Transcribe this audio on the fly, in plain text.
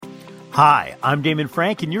Hi, I'm Damon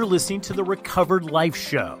Frank, and you're listening to the Recovered Life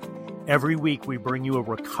Show. Every week, we bring you a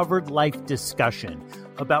recovered life discussion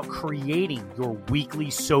about creating your weekly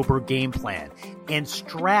sober game plan and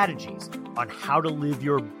strategies on how to live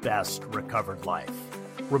your best recovered life.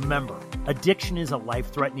 Remember, addiction is a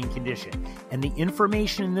life-threatening condition, and the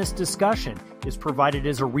information in this discussion is provided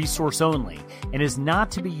as a resource only and is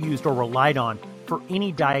not to be used or relied on for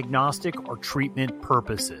any diagnostic or treatment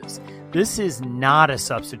purposes. This is not a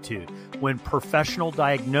substitute when professional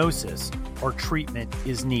diagnosis or treatment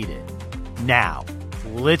is needed. Now,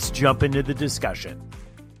 let's jump into the discussion.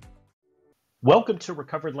 Welcome to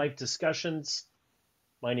Recovered Life Discussions.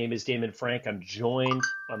 My name is Damon Frank. I'm joined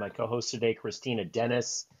by my co-host today, Christina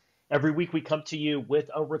Dennis. Every week we come to you with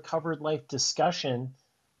a Recovered Life discussion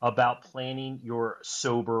about planning your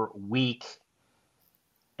sober week.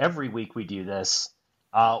 Every week we do this.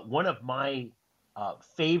 One of my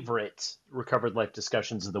favorite Recovered Life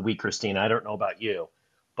discussions of the week, Christina, I don't know about you,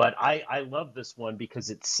 but I love this one because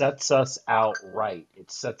it sets us out right.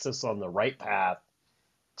 It sets us on the right path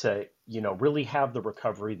to, really have the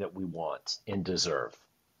recovery that we want and deserve.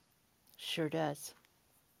 Sure does.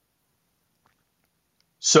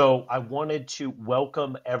 So I wanted to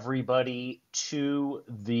welcome everybody to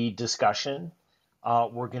the discussion.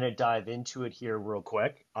 We're going to dive into it here real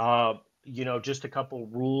quick. Just a couple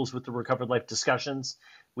rules with the Recovered Life discussions.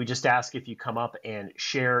 We just ask if you come up and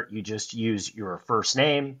share, you just use your first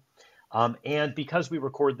name. And because we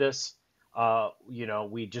record this,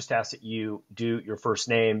 we just ask that you do your first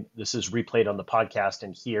name. This is replayed on the podcast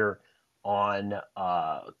and here on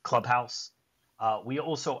Clubhouse. We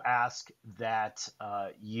also ask that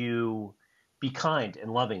you be kind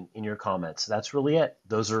and loving in your comments. That's really it.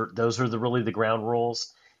 Those are really the ground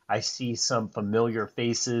rules. I see some familiar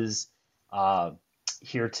faces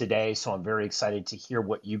here today, so I'm very excited to hear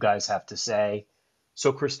what you guys have to say.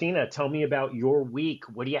 So, Christina, tell me about your week.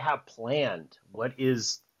 What do you have planned?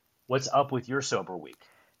 What's up with your sober week?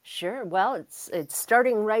 Sure. Well, it's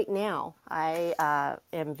starting right now. I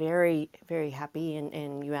am very, very happy,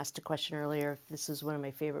 and you asked a question earlier if this is one of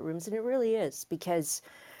my favorite rooms, and it really is because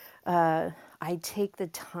I take the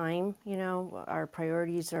time. Our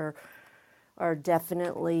priorities are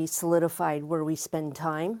definitely solidified where we spend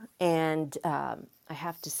time, and I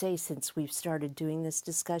have to say, since we've started doing this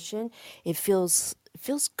discussion, it feels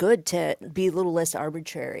good to be a little less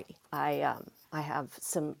arbitrary. I have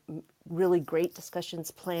some really great discussions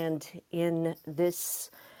planned in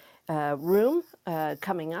this room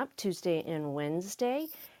coming up Tuesday and Wednesday.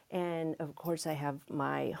 And of course, I have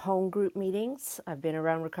my home group meetings. I've been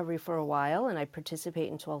around recovery for a while, and I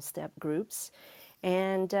participate in 12-step groups.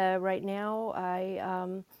 And right now,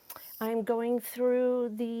 I'm going through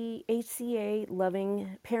the ACA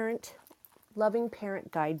Loving Parent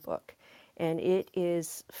Guidebook, and it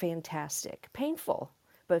is fantastic. Painful,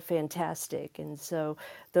 but fantastic. And so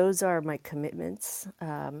those are my commitments.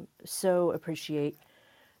 So appreciate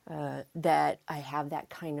that I have that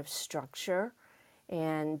kind of structure.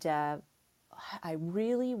 And I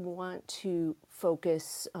really want to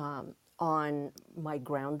focus on my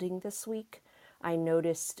grounding this week. I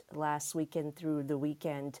noticed last weekend through the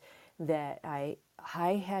weekend that I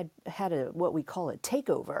had what we call a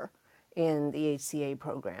takeover in the ACA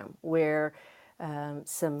program, where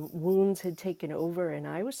some wounds had taken over, and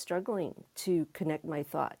I was struggling to connect my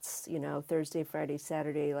thoughts. Thursday, Friday,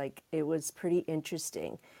 Saturday, like it was pretty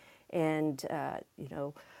interesting, and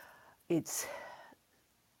it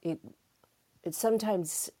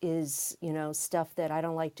sometimes is stuff that I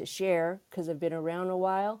don't like to share because I've been around a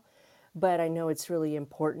while. But I know it's really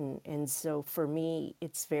important. And so for me,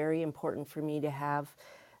 it's very important for me to have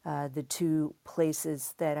the two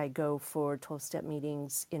places that I go for 12-step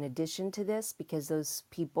meetings in addition to this, because those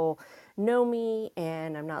people know me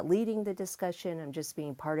and I'm not leading the discussion, I'm just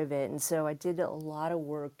being part of it. And so I did a lot of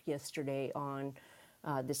work yesterday on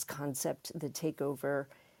this concept, the takeover,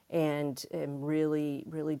 and am really,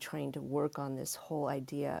 really trying to work on this whole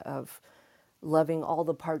idea of loving all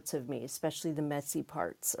the parts of me, especially the messy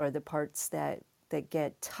parts, or the parts that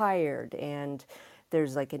get tired, and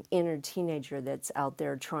there's like an inner teenager that's out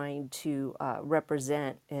there trying to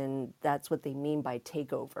represent, and that's what they mean by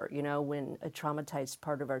takeover, when a traumatized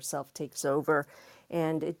part of ourself takes over.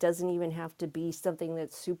 And it doesn't even have to be something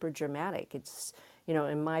that's super dramatic. It's,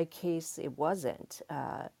 in my case, it wasn't.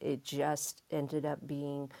 It just ended up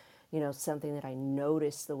being, something that I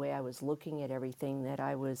noticed the way I was looking at everything, that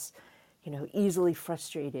I was easily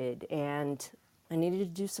frustrated, and I needed to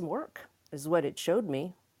do some work, is what it showed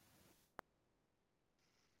me.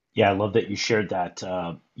 Yeah, I love that you shared that.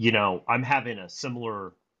 I'm having a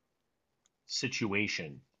similar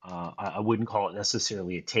situation I wouldn't call it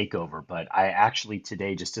necessarily a takeover, but I actually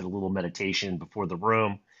today just did a little meditation before the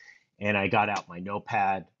room, and I got out my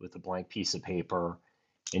notepad with a blank piece of paper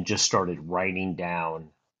and just started writing down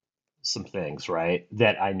some things, right,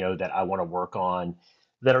 that I know that I want to work on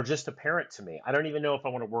that are just apparent to me. I don't even know if I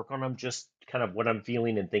want to work on them, just kind of what I'm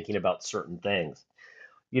feeling and thinking about certain things.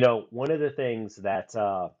 One of the things that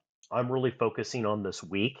I'm really focusing on this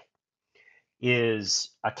week is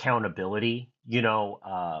accountability.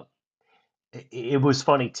 It was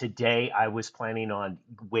funny today. I was planning on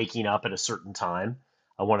waking up at a certain time.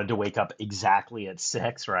 I wanted to wake up exactly at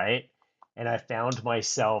 6, right? And I found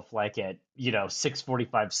myself like at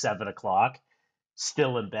 6:45, 7 o'clock,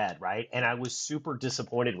 still in bed, right? And I was super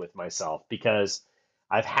disappointed with myself because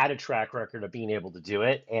I've had a track record of being able to do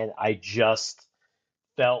it, and I just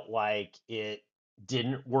felt like it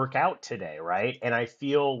didn't work out today, right? And I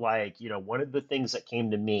feel like, one of the things that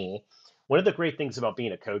came to me, one of the great things about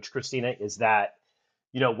being a coach, Christina, is that,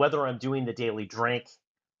 whether I'm doing the daily drink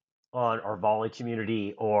on our volley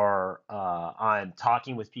community or I'm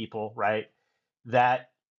talking with people, right?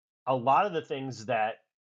 That a lot of the things that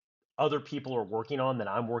other people are working on that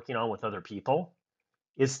I'm working on with other people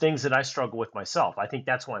is things that I struggle with myself. I think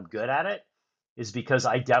that's why I'm good at it, is because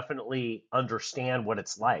I definitely understand what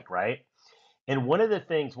it's like, right? And one of the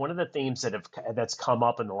themes that's come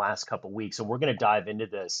up in the last couple of weeks, and we're going to dive into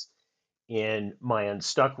this in my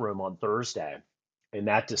Unstuck room on Thursday in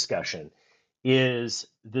that discussion, is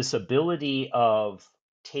this ability of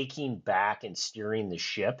taking back and steering the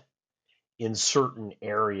ship in certain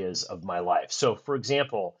areas of my life. So, for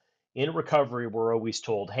example, in recovery, we're always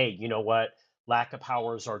told, hey, you know what? Lack of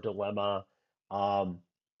power is our dilemma. Um,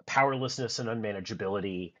 Powerlessness and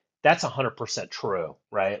unmanageability. That's 100% true,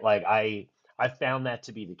 right? Like I found that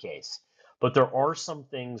to be the case. But there are some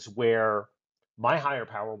things where my higher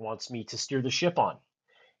power wants me to steer the ship on,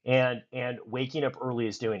 and waking up early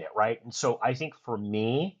is doing it, right? And so I think for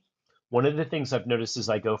me, one of the things I've noticed is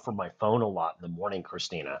I go for my phone a lot in the morning,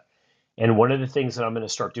 Christina. And one of the things that I'm going to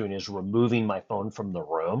start doing is removing my phone from the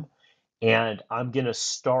room. And I'm going to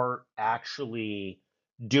start actually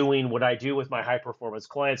doing what I do with my high performance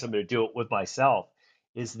clients. I'm going to do it with myself,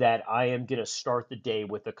 is that I am going to start the day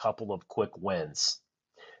with a couple of quick wins.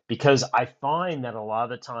 Because I find that a lot of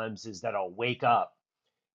the times is that I'll wake up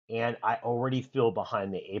and I already feel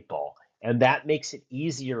behind the eight ball. And that makes it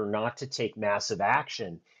easier not to take massive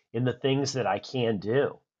action in the things that I can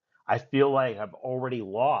do. I feel like I've already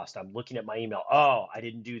lost. I'm looking at my email. Oh, I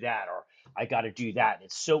didn't do that, or I got to do that. And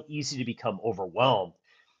it's so easy to become overwhelmed.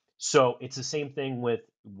 So it's the same thing with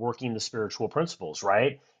working the spiritual principles,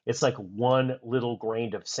 right? It's like one little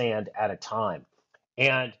grain of sand at a time.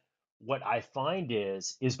 And what I find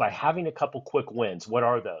is by having a couple quick wins. What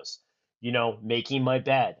are those? Making my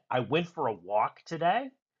bed. I went for a walk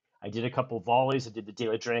today. I did a couple volleys. I did the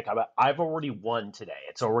daily drink. I've already won today.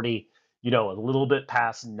 It's already, a little bit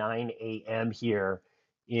past 9 a.m. here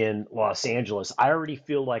in Los Angeles. I already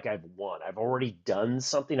feel like I've won. I've already done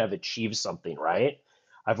something. I've achieved something, right?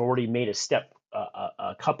 I've already made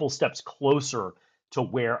a couple steps closer to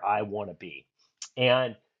where I want to be.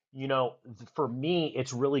 And, for me,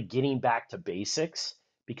 it's really getting back to basics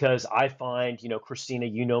because I find, Christina,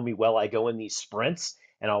 you know me well. I go in these sprints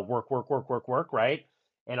and I'll work, work, work, work, work, right?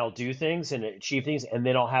 And I'll do things and achieve things. And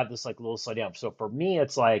then I'll have this like little slow down. So for me,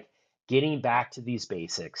 it's like getting back to these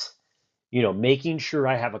basics, making sure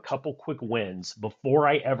I have a couple quick wins before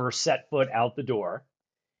I ever set foot out the door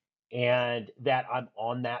and that I'm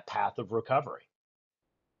on that path of recovery.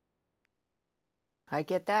 I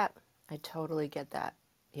get that. I totally get that.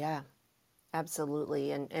 Yeah,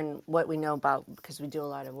 absolutely. And what we know about, because we do a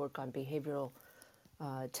lot of work on behavioral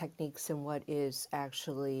techniques and what is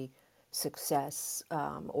actually success,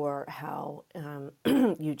 or how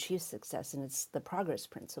you achieve success, and it's the progress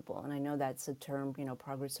principle. And I know that's a term,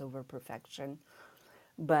 progress over perfection,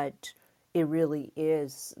 but it really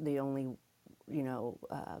is the only, you know,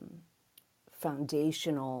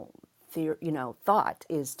 foundational thought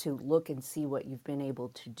is to look and see what you've been able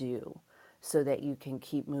to do so that you can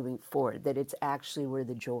keep moving forward, that it's actually where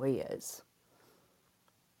the joy is.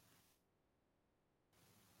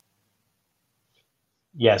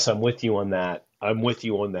 Yes, I'm with you on that. I'm with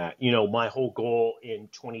you on that. My whole goal in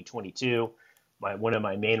 2022, one of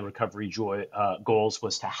my main recovery joy goals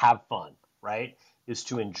was to have fun, right? Is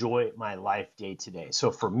to enjoy my life day to day. So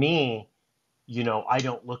for me, I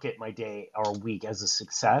don't look at my day or week as a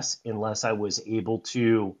success unless I was able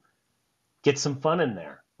to get some fun in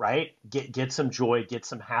there, right? Get some joy, get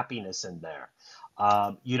some happiness in there.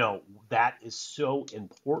 That is so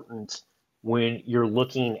important when you're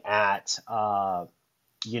looking at,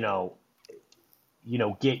 you know,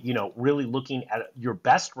 get, really looking at your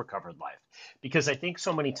best recovered life. Because I think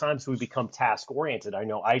so many times we become task oriented. I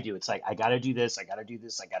know I do. It's like, I got to do this, I got to do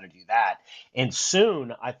this, I got to do that. And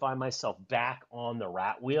soon I find myself back on the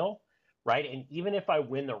rat wheel, right? And even if I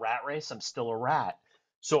win the rat race, I'm still a rat.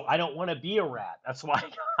 So I don't want to be a rat. That's why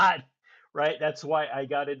right? That's why I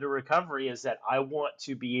got into recovery, is that I want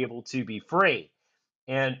to be able to be free.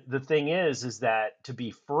 And the thing is that to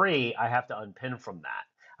be free, I have to unpin from that.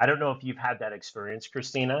 I don't know if you've had that experience,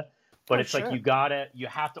 Christina, but Oh, it's like sure. you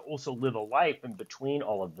have to also live a life in between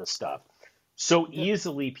all of this stuff. So The,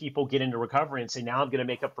 easily people get into recovery and say, now I'm going to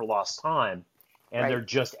make up for lost time. And they're right.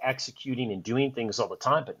 just executing and doing things all the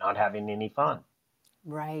time, but not having any fun.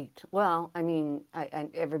 Right. Well, I mean,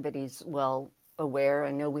 everybody's well aware.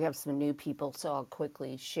 I know we have some new people, so I'll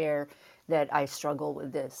quickly share that I struggle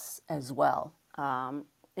with this as well.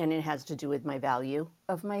 And it has to do with my value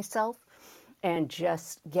of myself and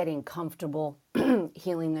just getting comfortable,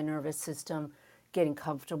 healing the nervous system, getting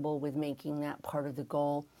comfortable with making that part of the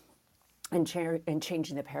goal and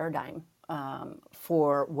changing the paradigm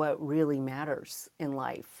for what really matters in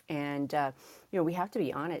life. And we have to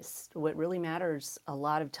be honest. What really matters a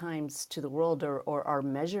lot of times to the world, or our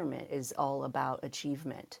measurement, is all about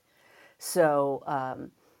achievement. So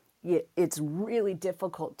it's really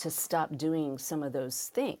difficult to stop doing some of those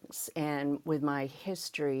things. And with my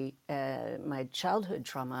history, my childhood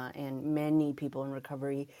trauma, and many people in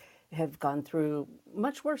recovery have gone through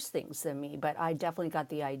much worse things than me, but I definitely got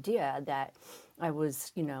the idea that I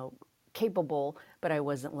was, capable, but I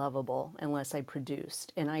wasn't lovable unless I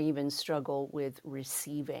produced. And I even struggle with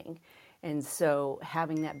receiving. And so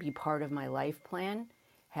having that be part of my life plan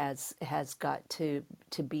has got to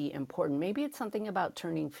be important. Maybe it's something about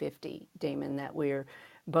turning 50, Damon, that we're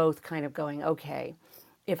both kind of going, okay,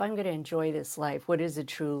 if I'm going to enjoy this life, what is a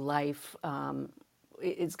true life?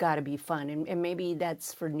 It's got to be fun. And maybe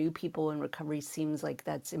that's, for new people in recovery, seems like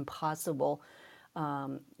that's impossible.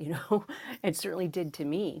 You know, it certainly did to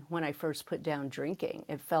me when I first put down drinking.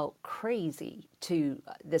 It felt crazy to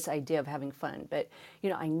this idea of having fun. But,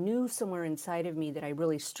 I knew somewhere inside of me that I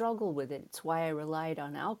really struggled with it. It's why I relied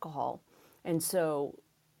on alcohol. And so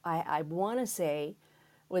I want to say,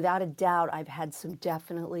 without a doubt, I've had some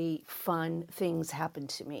definitely fun things happen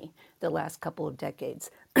to me the last couple of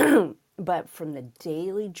decades. But from the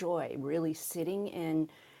daily joy, really sitting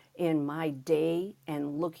in my day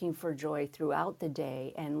and looking for joy throughout the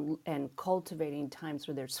day, and cultivating times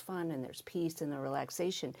where there's fun and there's peace and the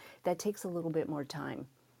relaxation, that takes a little bit more time,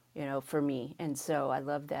 for me. And so I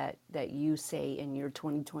love that you say in your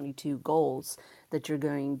 2022 goals that you're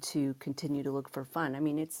going to continue to look for fun. I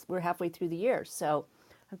mean, we're halfway through the year, so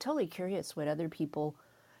I'm totally curious what other people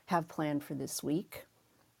have planned for this week.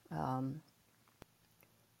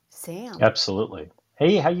 Sam. Absolutely.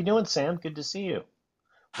 Hey, how you doing, Sam? Good to see you.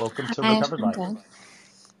 Welcome to Hi, Recovered I'm Life. good.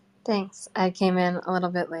 Thanks. I came in a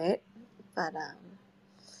little bit late, but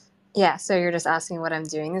yeah, so you're just asking what I'm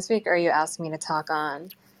doing this week, or are you asking me to talk on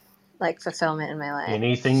like fulfillment in my life?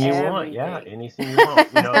 Anything you want. Yeah, Everything. anything you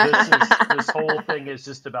want. This whole thing is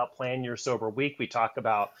just about plan your sober week. We talk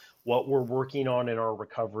about what we're working on in our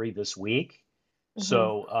recovery this week. hmm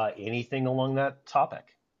So, anything along that topic.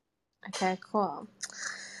 Okay, cool.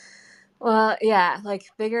 Well, yeah, like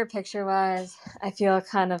bigger picture wise, I feel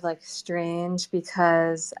kind of like strange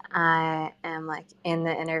because I am like in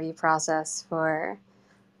the interview process for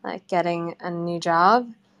like getting a new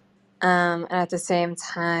job. And at the same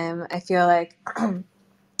time, I feel like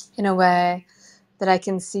in a way that I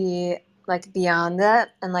can see like beyond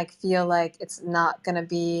that and like feel like it's not going to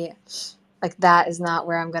be like that is not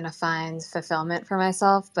where I'm going to find fulfillment for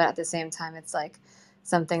myself, but at the same time it's like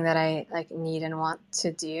something that I like need and want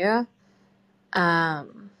to do.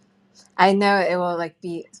 um I know it will like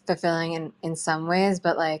be fulfilling in some ways,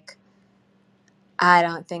 but like I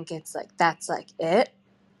don't think it's like that's like it.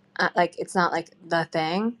 Like it's not like the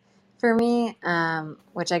thing for me,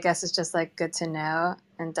 which I guess is just like good to know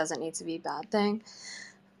and doesn't need to be a bad thing.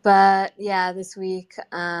 But yeah, this week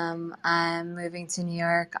I'm moving to New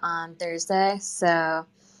York on Thursday, so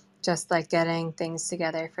just like getting things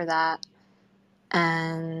together for that,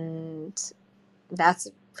 and that's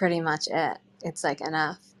pretty much it. It's like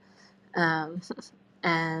enough, um,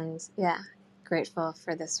 and yeah, grateful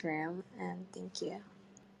for this room and thank you.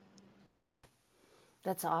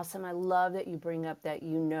 That's awesome. I love that you bring up that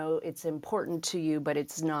it's important to you, but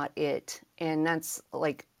it's not it. And that's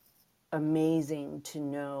like amazing to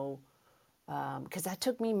know, because that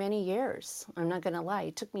took me many years. I'm not going to lie.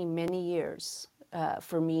 It took me many years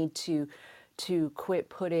for me to quit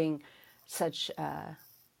putting such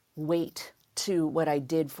weight to what I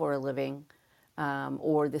did for a living,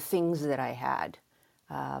 or the things that I had.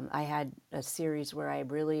 I had a series where I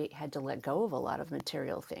really had to let go of a lot of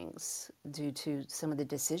material things due to some of the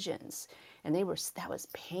decisions, and that was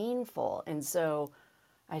painful. And so,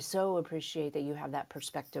 I so appreciate that you have that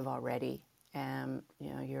perspective already. And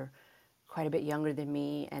you're quite a bit younger than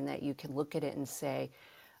me, and that you can look at it and say,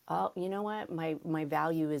 "Oh, you know what? My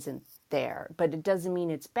value isn't there." But it doesn't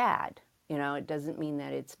mean it's bad. It doesn't mean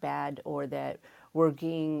that it's bad or that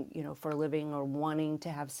working, for a living or wanting to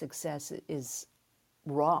have success is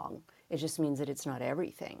wrong. It just means that it's not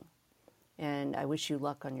everything. And I wish you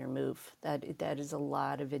luck on your move. That is a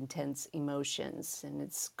lot of intense emotions, and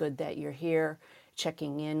it's good that you're here,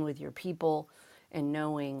 checking in with your people, and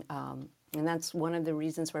knowing. And that's one of the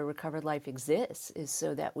reasons why Recovered Life exists, is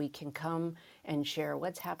so that we can come and share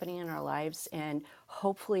what's happening in our lives, and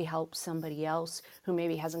hopefully help somebody else who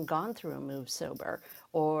maybe hasn't gone through a move sober,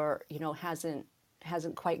 or hasn't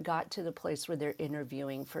quite got to the place where they're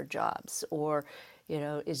interviewing for jobs, or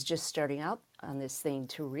is just starting out on this thing,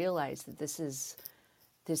 to realize that this is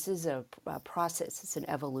a process. It's an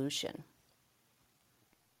evolution.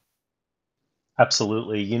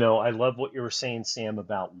 Absolutely. I love what you were saying, Sam,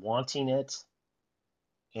 about wanting it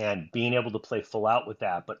and being able to play full out with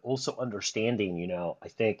that, but also understanding, I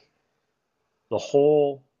think the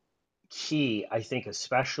whole key, I think,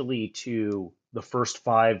 especially to the first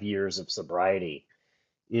 5 years of sobriety,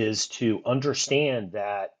 is to understand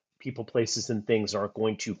that people, places, and things aren't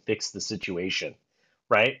going to fix the situation,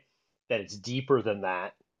 right? That it's deeper than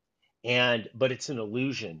that. But it's an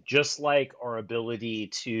illusion, just like our ability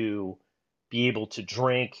to be able to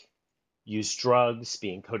drink, use drugs,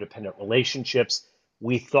 be in codependent relationships.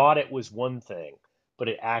 We thought it was one thing, but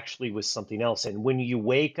it actually was something else. And when you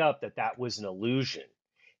wake up that was an illusion,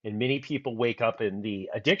 and many people wake up in the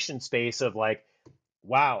addiction space of like,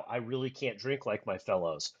 wow, I really can't drink like my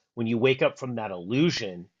fellows. When you wake up from that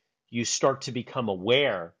illusion, you start to become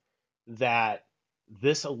aware that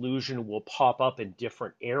this illusion will pop up in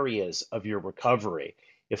different areas of your recovery.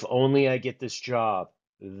 If only I get this job,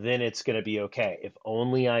 then it's going to be okay. If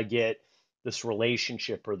only I get this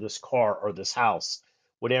relationship or this car or this house,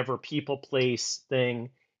 whatever people, place,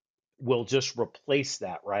 thing will just replace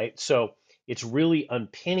that, right? So it's really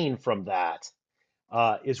unpinning from that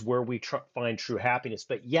is where we find true happiness,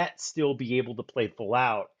 but yet still be able to play full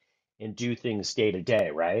out and do things day to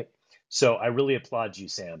day, right? So I really applaud you,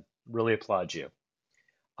 Sam. Really applaud you.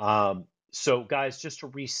 So, guys, just to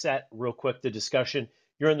reset real quick the discussion,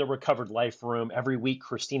 you're in the Recovered Life Room. Every week,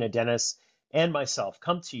 Christina Dennis and myself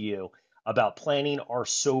come to you about planning our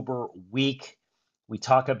sober week. We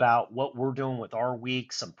talk about what we're doing with our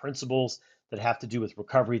week, some principles that have to do with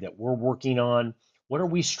recovery that we're working on. What are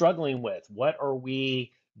we struggling with? What are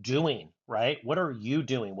we doing, right? What are you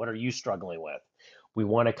doing? What are you struggling with? We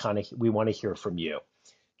want to hear from you.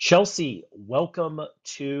 Chelsea, welcome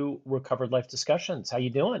to Recovered Life Discussions. How you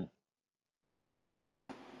doing?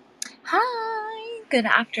 Hi, good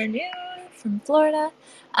afternoon from Florida.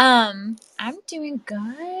 I'm doing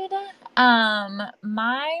good.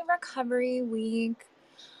 My recovery week,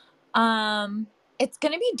 it's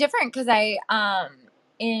gonna be different because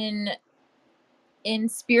in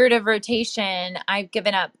spirit of rotation, I've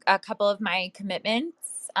given up a couple of my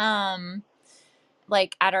commitments.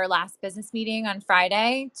 Like at our last business meeting on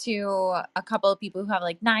Friday, to a couple of people who have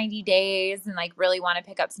like 90 days and like really want to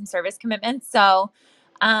pick up some service commitments. So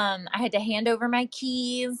I had to hand over my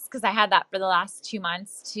keys because I had that for the last 2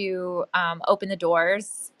 months to open the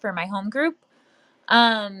doors for my home group.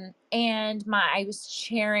 And I was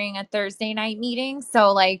chairing a Thursday night meeting.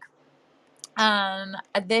 So like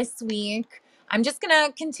this week, I'm just going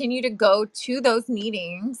to continue to go to those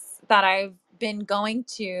meetings that I've been going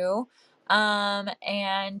to,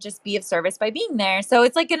 and just be of service by being there. So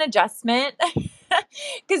it's like an adjustment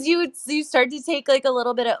because you start to take like a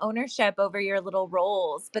little bit of ownership over your little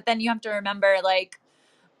roles, but then you have to remember like,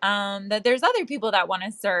 that there's other people that want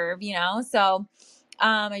to serve, So,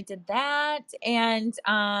 I did that. And,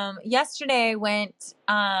 yesterday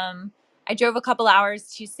I drove a couple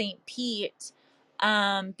hours to St. Pete,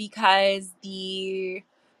 because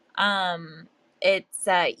it's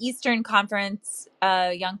Eastern Conference,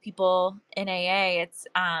 young people in AA. It's,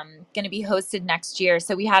 going to be hosted next year.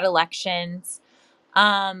 So we had elections,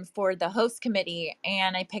 for the host committee,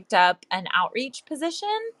 and I picked up an outreach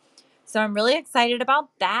position. So I'm really excited about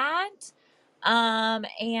that.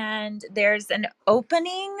 And there's an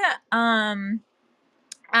opening,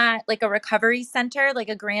 at like a recovery center, like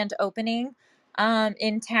a grand opening,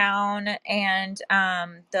 in town. And,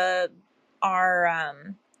 our,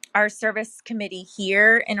 um, our service committee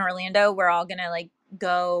here in Orlando, we're all gonna like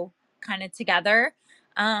go kind of together,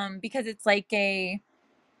 because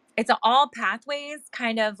it's an all pathways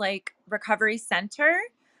kind of like recovery center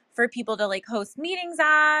for people to like host meetings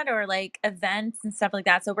at or like events and stuff like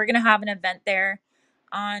that. So we're going to have an event there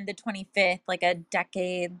on the 25th, like a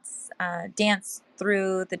decades dance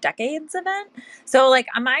through the decades event. So like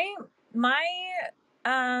my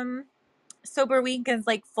sober week is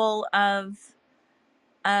like full of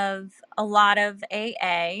a lot of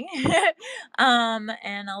AA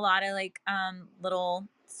and a lot of like little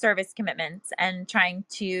service commitments and trying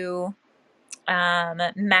to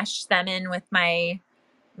mesh them in with my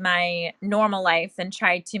normal life and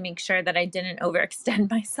try to make sure that I didn't overextend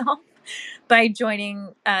myself by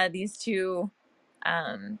joining these two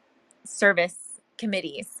service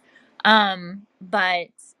committees. But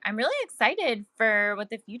I'm really excited for what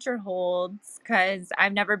the future holds because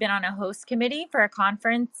I've never been on a host committee for a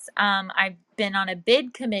conference. I've been on a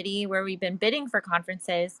bid committee where we've been bidding for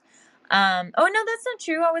conferences. Oh no, that's not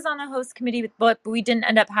true. I was on a host committee, but we didn't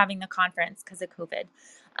end up having the conference because of COVID.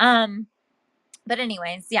 But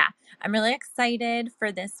anyways, yeah, I'm really excited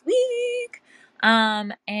for this week.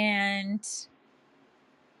 And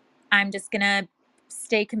I'm just gonna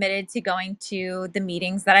stay committed to going to the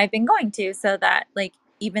meetings that I've been going to so that like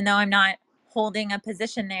even though I'm not holding a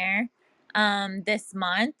position there this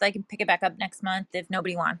month, I can pick it back up next month if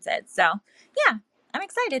nobody wants it. So yeah, I'm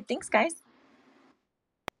excited. Thanks, guys.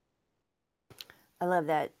 I love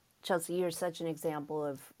that. Chelsea, you're such an example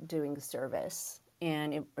of doing service.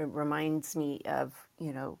 And it reminds me of,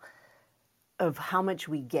 of how much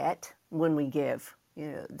we get when we give.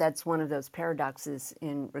 That's one of those paradoxes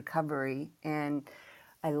in recovery. And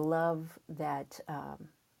I love that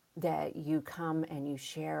that you come and you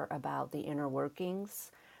share about the inner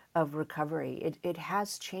workings of recovery. It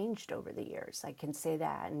has changed over the years. I can say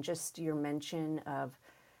that. And just your mention of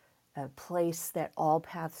a place that all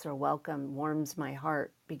paths are welcome warms my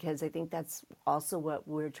heart because I think that's also what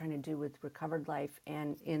we're trying to do with Recovered Life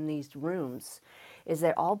and in these rooms is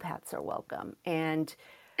that all paths are welcome. And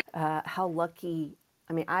how lucky,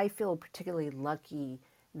 I mean, I feel particularly lucky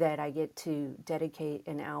that I get to dedicate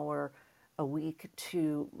an hour a week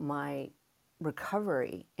to my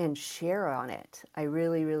recovery and share on it. I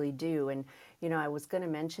really, really do. And, I was going to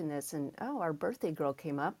mention this and, our birthday girl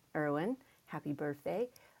came up, Erwin. Happy birthday.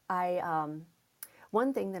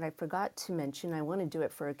 One thing that I forgot to mention, I want to do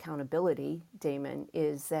it for accountability, Damon,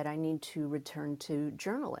 is that I need to return to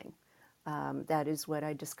journaling. That is what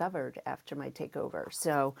I discovered after my takeover.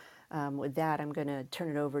 So with that, I'm going to turn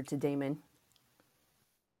it over to Damon.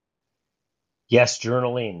 Yes,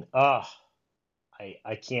 journaling.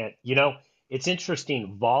 I can't, it's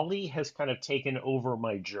interesting. Volley has kind of taken over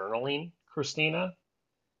my journaling, Christina,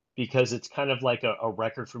 because it's kind of like a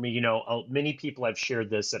record for me. Many people have shared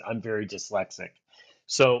this that I'm very dyslexic.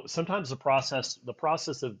 So sometimes the process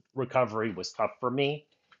of recovery was tough for me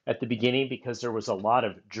at the beginning because there was a lot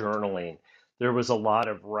of journaling, there was a lot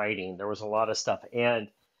of writing, there was a lot of stuff. And,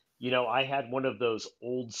 I had one of those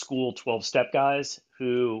old school 12-step guys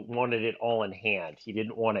who wanted it all in hand. He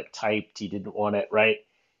didn't want it typed, he didn't want it right.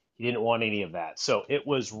 He didn't want any of that. So it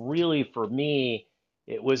was really for me,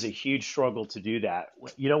 it was a huge struggle to do that.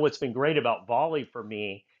 What's been great about Volley for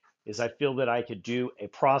me is I feel that I could do a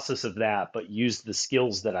process of that, but use the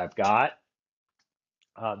skills that I've got,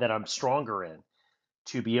 that I'm stronger in,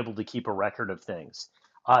 to be able to keep a record of things.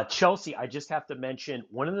 Chelsea, I just have to mention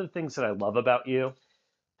one of the things that I love about you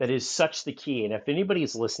that is such the key. And if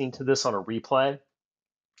anybody's listening to this on a replay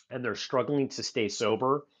and they're struggling to stay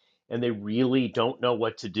sober and they really don't know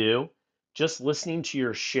what to do, just listening to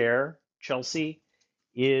your share, Chelsea,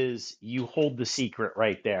 is you hold the secret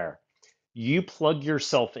right there. You plug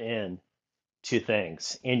yourself in to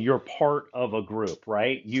things and you're part of a group,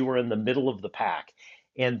 right? You are in the middle of the pack.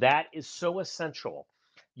 And that is so essential.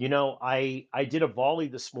 I did a volley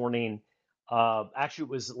this morning. Actually, it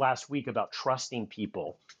was last week about trusting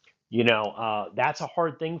people. That's a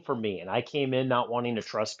hard thing for me. And I came in not wanting to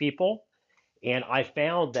trust people. And I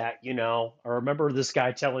found that, I remember this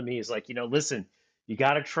guy telling me, he's like, listen, you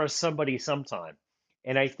got to trust somebody sometime.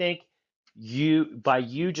 And I think by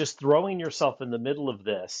you just throwing yourself in the middle of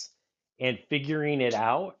this and figuring it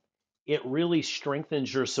out, it really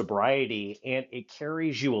strengthens your sobriety and it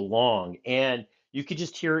carries you along. And you could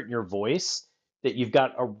just hear it in your voice that you've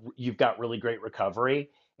got really great recovery.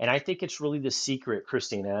 And I think it's really the secret,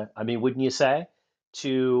 Christina. I mean, wouldn't you say,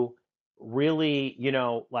 to really,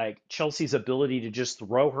 like Chelsea's ability to just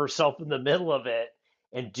throw herself in the middle of it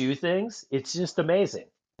and do things, it's just amazing.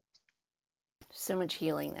 So much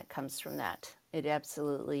healing that comes from that. It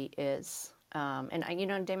absolutely is.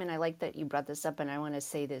 And Damon, I like that you brought this up, and I want to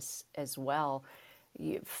say this as well.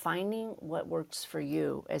 finding what works for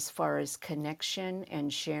you as far as connection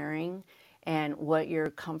and sharing and what you're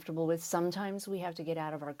comfortable with. Sometimes we have to get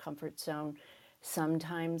out of our comfort zone.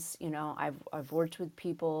 Sometimes, I've worked with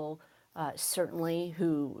people certainly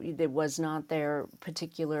who it was not their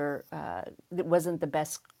particular, it wasn't the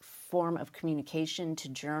best form of communication to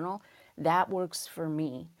journal. That works for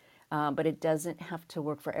me, but it doesn't have to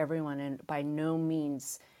work for everyone. And by no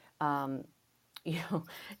means, you know,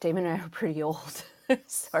 Damon and I are pretty old.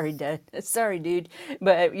 Sorry, Dad. Sorry, dude.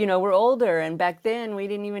 But, we're older. And back then, we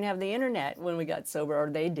didn't even have the internet when we got sober, or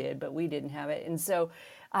they did, but we didn't have it. And so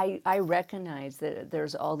I recognize that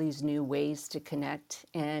there's all these new ways to connect.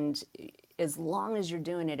 And as long as you're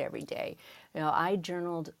doing it every day, I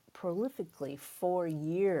journaled prolifically for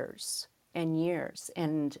years and years.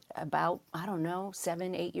 And about, I don't know,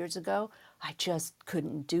 7, 8 years ago, I just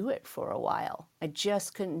couldn't do it for a while. I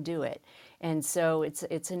just couldn't do it. And so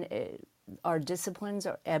our disciplines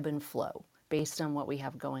are ebb and flow based on what we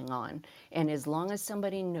have going on. And as long as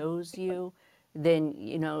somebody knows you, then,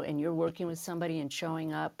 and you're working with somebody and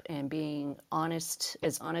showing up and being honest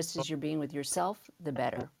as you're being with yourself, the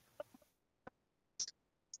better.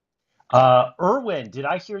 Erwin, did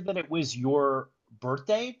I hear that it was your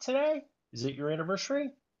birthday today? Is it your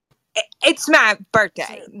anniversary? It's my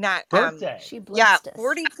birthday, not Birthday. She yeah, blessed us.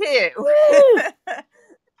 42. Woo!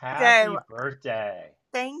 Happy So birthday.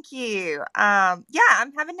 thank you. Yeah,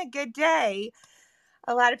 I'm having a good day.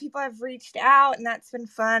 A lot of people have reached out, and that's been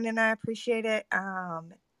fun, and I appreciate it.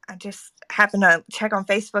 I just happened to check on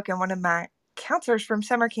Facebook, and one of my counselors from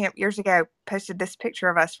summer camp years ago posted this picture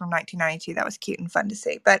of us from 1992. That was cute and fun to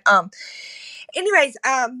see. But anyways,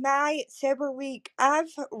 my sober week,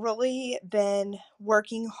 I've really been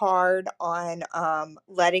working hard on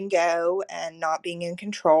letting go and not being in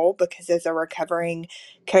control, because as a recovering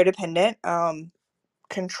codependent,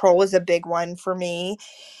 control is a big one for me.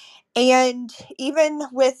 And even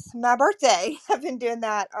with my birthday, I've been doing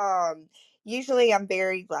that. Usually I'm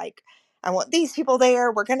very like, I want these people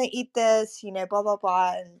there. We're going to eat this, blah, blah,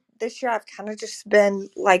 blah. And this year I've kind of just been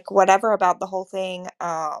like, whatever about the whole thing.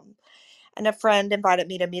 And a friend invited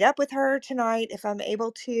me to meet up with her tonight if I'm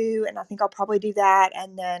able to. And I think I'll probably do that.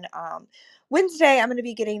 And then Wednesday, I'm going to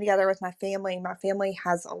be getting together with my family. My family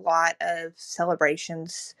has a lot of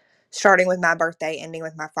celebrations, starting with my birthday, ending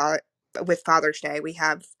with with Father's Day. We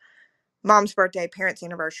have Mom's birthday, parents'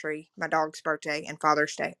 anniversary, my dog's birthday, and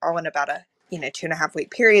Father's Day, all in about a 2.5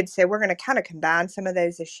 week period. So we're going to kind of combine some of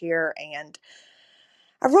those this year. And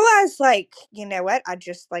I realized, like, you know what? I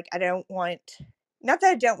just like, I don't want, not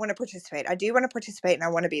that I don't want to participate. I do want to participate and I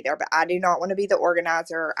want to be there, but I do not want to be the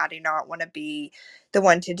organizer. I do not want to be the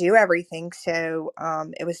one to do everything. So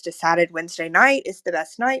it was decided Wednesday night is the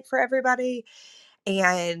best night for everybody.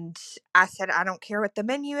 And I said, I don't care what the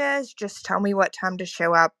menu is, just tell me what time to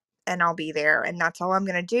show up and I'll be there. And that's all I'm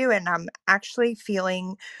going to do. And I'm actually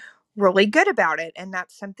feeling really good about it. And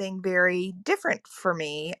that's something very different for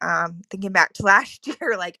me. Thinking back to last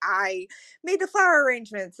year, like I made the flower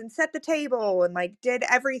arrangements and set the table and like did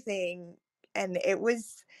everything. And it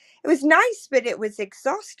was nice, but it was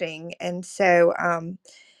exhausting. And so,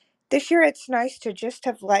 this year it's nice to just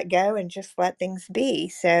have let go and just let things be.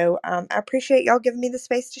 So I appreciate y'all giving me the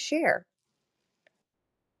space to share.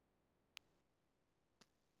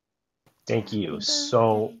 Thank you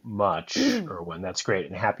so much, Erwin. That's great.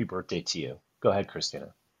 And happy birthday to you. Go ahead,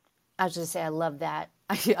 Christina. I was just say I love that.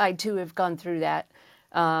 I too have gone through that,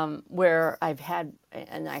 where I've had,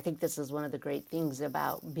 and I think this is one of the great things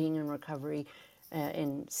about being in recovery,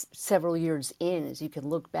 in several years in, is you can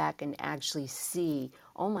look back and actually see,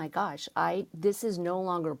 oh my gosh, this is no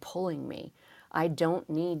longer pulling me. I don't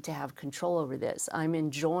need to have control over this. I'm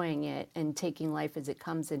enjoying it and taking life as it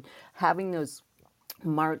comes, and having those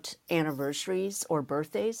marked anniversaries or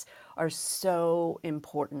birthdays are so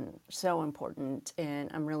important, so important. And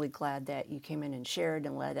I'm really glad that you came in and shared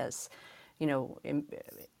and let us,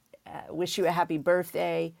 wish you a happy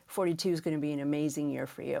birthday. 42 is going to be an amazing year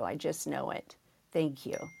for you. I just know it. Thank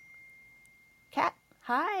you. Kat,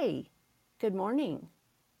 hi. Good morning.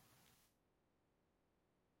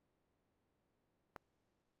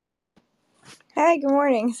 Hi, good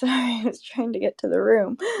morning. Sorry, I was trying to get to the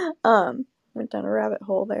room. Went down a rabbit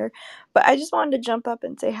hole there. But I just wanted to jump up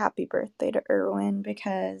and say happy birthday to Erwin,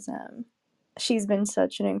 because she's been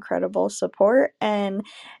such an incredible support, and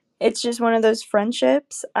it's just one of those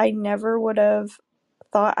friendships I never would have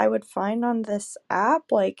thought I would find on this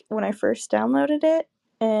app, like when I first downloaded it.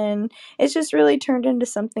 And it's just really turned into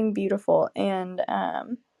something beautiful. And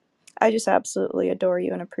I just absolutely adore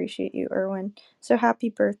you and appreciate you, Erwin. So happy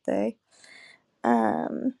birthday.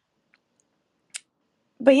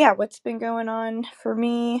 but yeah, what's been going on for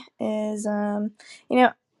me is, you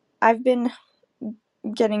know, I've been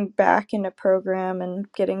getting back into program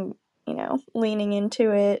and getting, leaning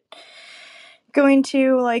into it, going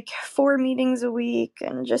to like 4 meetings a week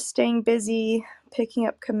and just staying busy, picking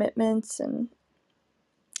up commitments and,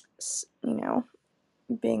 you know,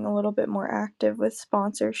 being a little bit more active with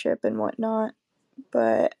sponsorship and whatnot.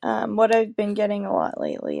 But what I've been getting a lot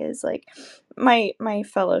lately is like my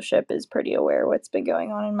fellowship is pretty aware what's been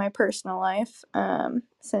going on in my personal life,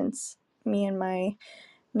 since me and my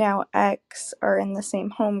now ex are in the same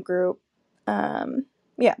home group.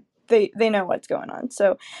 Yeah, they know what's going on.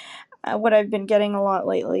 So what I've been getting a lot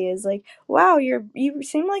lately is like, wow, you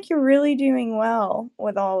seem like you're really doing well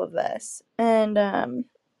with all of this, and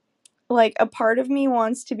like a part of me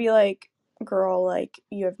wants to be like, girl, like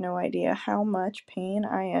you have no idea how much pain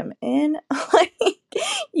I am in. Like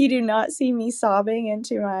you do not see me sobbing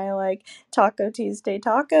into my like Taco Tuesday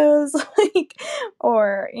tacos, like,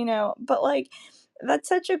 or but like that's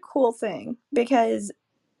such a cool thing because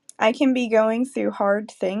I can be going through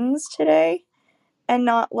hard things today and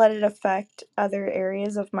not let it affect other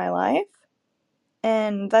areas of my life.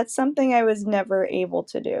 And that's something I was never able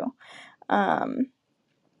to do.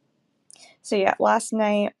 So yeah, last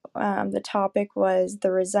night the topic was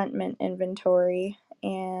the resentment inventory,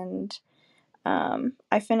 and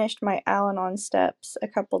I finished my Al-Anon steps a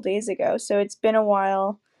couple days ago. So it's been a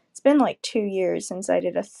while. It's been like 2 years since I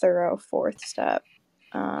did a thorough fourth step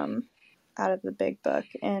out of the big book.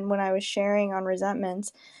 And when I was sharing on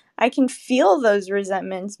resentments, I can feel those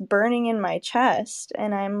resentments burning in my chest,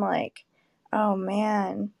 and I'm like, oh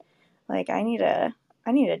man, like I need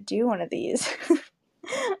to do one of these.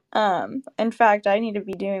 In fact, I need to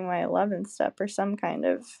be doing my 11th step or some kind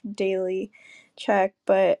of daily check,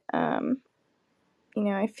 but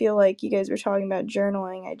I feel like you guys were talking about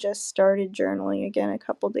journaling. I just started journaling again a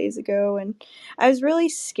couple days ago, and I was really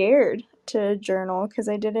scared to journal because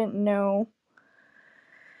I didn't know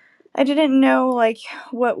like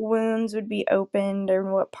what wounds would be opened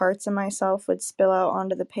or what parts of myself would spill out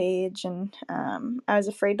onto the page, and I was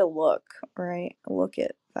afraid to look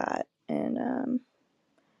at that, and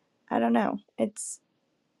I don't know.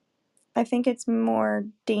 I think it's more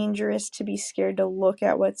dangerous to be scared to look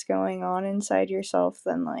at what's going on inside yourself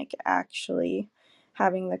than like actually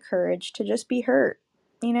having the courage to just be hurt,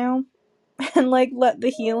 and like let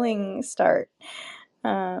the healing start.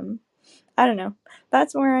 I don't know.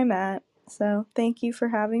 That's where I'm at. So thank you for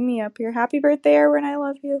having me up here. Happy birthday, Erwin. I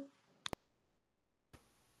love you.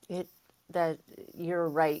 That you're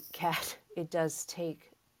right, Kat. It does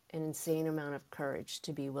take an insane amount of courage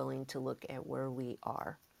to be willing to look at where we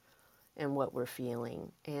are and what we're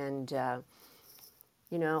feeling. And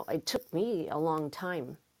it took me a long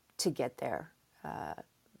time to get there.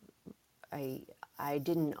 I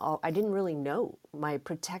didn't really know my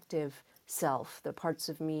protective self, the parts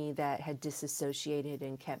of me that had disassociated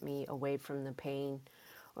and kept me away from the pain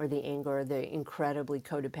or the anger, the incredibly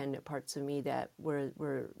codependent parts of me that were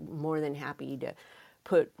more than happy to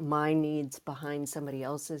put my needs behind somebody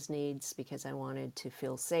else's needs because I wanted to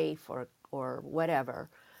feel safe or whatever.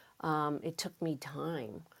 It took me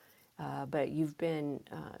time. But you've been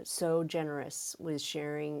so generous with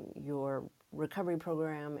sharing your recovery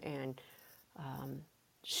program and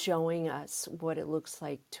showing us what it looks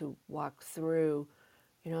like to walk through,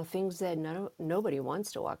 things that nobody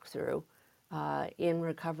wants to walk through in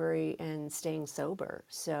recovery and staying sober.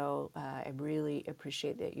 So I really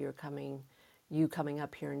appreciate that you coming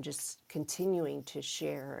up here and just continuing to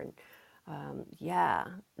share. And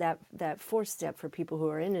that fourth step for people who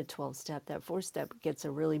are in a 12 step, that fourth step gets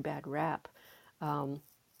a really bad rap.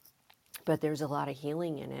 But there's a lot of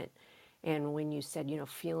healing in it. And when you said,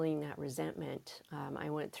 feeling that resentment,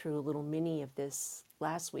 I went through a little mini of this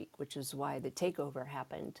last week, which is why the takeover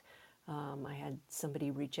happened. I had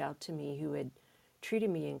somebody reach out to me who had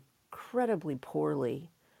treated me incredibly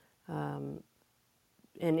poorly. And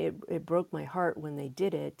it broke my heart when they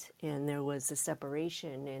did it. And there was a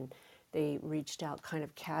separation, and they reached out kind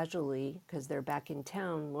of casually because they're back in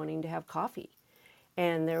town wanting to have coffee.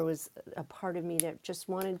 And there was a part of me that just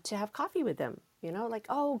wanted to have coffee with them, like,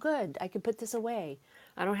 oh, good, I could put this away.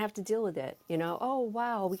 I don't have to deal with it, oh,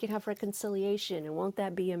 wow, we can have reconciliation. And won't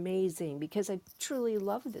that be amazing? Because I truly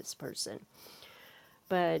love this person.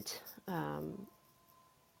 But,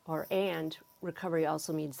 and recovery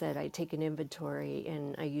also means that I take an inventory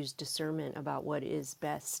and I use discernment about what is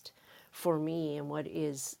best for me and what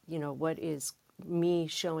is me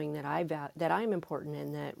showing that I'm important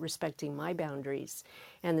and that respecting my boundaries.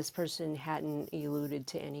 And this person hadn't alluded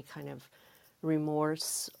to any kind of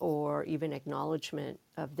remorse or even acknowledgement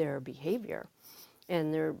of their behavior.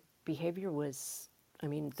 and their behavior was, I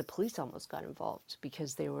mean, the police almost got involved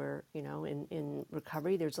because they were, in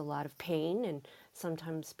recovery, there's a lot of pain, and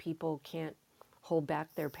sometimes people can't hold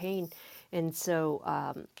back their pain. And so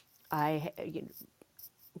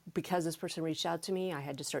because this person reached out to me, I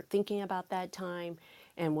had to start thinking about that time.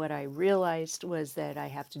 And what I realized was that I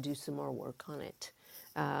have to do some more work on it.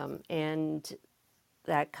 And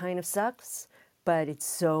that kind of sucks, but it's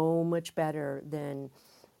so much better than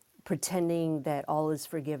pretending that all is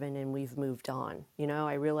forgiven and we've moved on.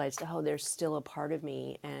 I realized, oh, there's still a part of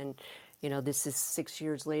me. And, this is 6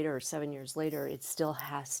 years later or 7 years later, it still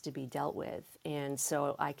has to be dealt with. And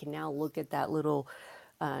so I can now look at that little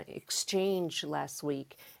exchange last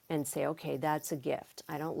week and say, okay, that's a gift.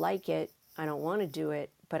 I don't like it. I don't want to do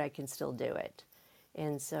it, but I can still do it.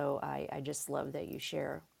 And so I just love that you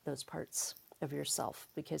share those parts of yourself,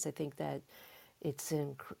 because I think that it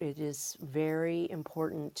is very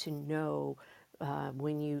important to know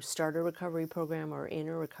when you start a recovery program or in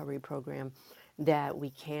a recovery program that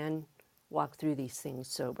we can walk through these things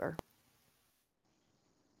sober.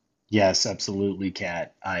 Yes, absolutely,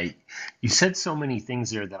 Kat. You said so many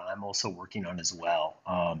things there that I'm also working on as well.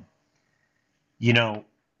 You know,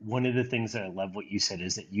 one of the things that I love what you said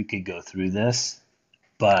is that you could go through this,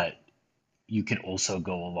 but you can also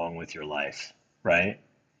go along with your life, right?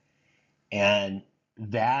 And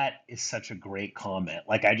that is such a great comment.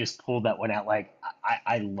 Like I just pulled that one out. Like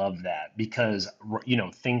I love that because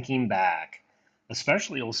thinking back,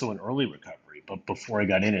 especially also in early recovery, but before I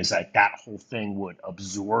got in, is that whole thing would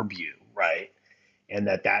absorb you, right? And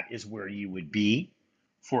that is where you would be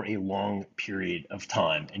for a long period of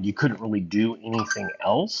time, and you couldn't really do anything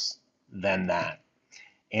else than that.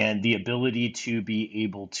 And the ability to be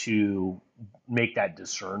able to make that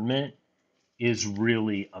discernment is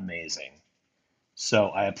really amazing. So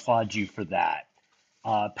I applaud you for that.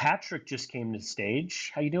 Patrick just came to the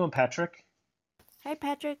stage. How you doing, Patrick? Hi,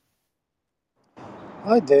 Patrick.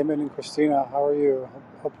 Hi, Damon and Christina. How are you?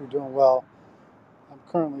 Hope you're doing well. I'm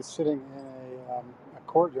currently sitting in a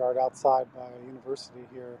courtyard outside by a university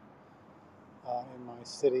here in my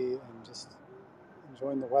city and just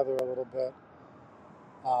enjoying the weather a little bit.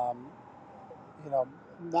 Um, you know,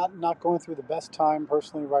 not going through the best time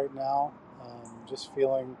personally right now. Just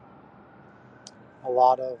feeling a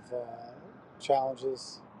lot of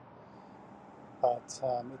challenges, but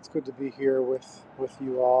it's good to be here with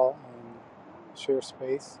you all and share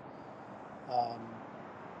space. Um,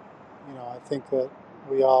 I think that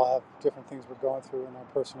we all have different things we're going through in our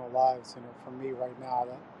personal lives. For me right now,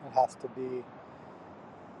 that it has to be,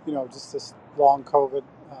 just this long COVID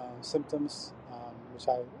symptoms, which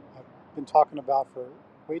I've been talking about for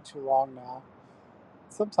way too long now.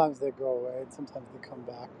 Sometimes they go away and sometimes they come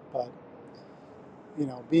back. But,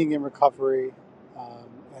 being in recovery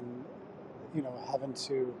and, having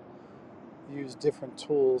to use different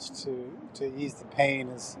tools to ease the pain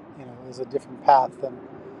is a different path than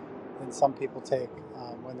some people take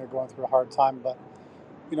when they're going through a hard time. But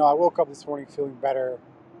I woke up this morning feeling better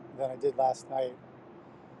than I did last night.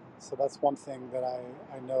 So that's one thing that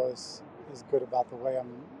I know is good about the way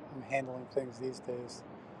I'm handling things these days.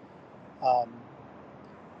 Um,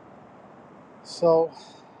 so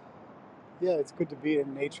yeah, it's good to be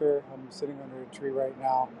in nature. I'm sitting under a tree right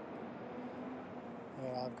now.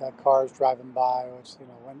 I've got cars driving by, which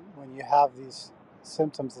when you have these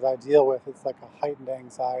symptoms that I deal with, it's like a heightened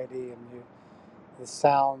anxiety, and the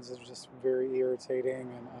sounds are just very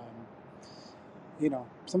irritating, and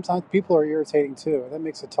sometimes people are irritating too. That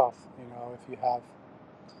makes it tough, if you have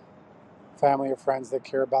family or friends that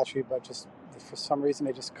care about you, but just for some reason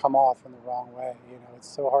they just come off in the wrong way. It's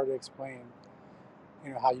so hard to explain,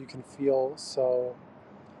 how you can feel so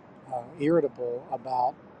irritable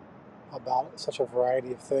about such a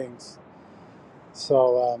variety of things.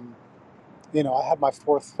 So, I had my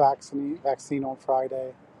fourth vaccine on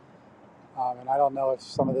Friday, and I don't know if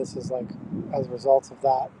some of this is like as a result of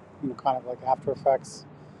that, kind of like after effects,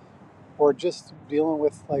 or just dealing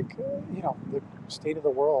with the state of the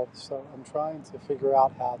world. So I'm trying to figure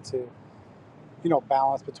out how to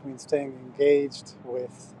balance between staying engaged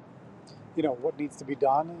with what needs to be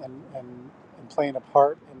done and playing a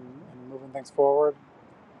part and moving things forward,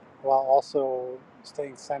 while also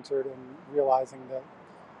staying centered and realizing that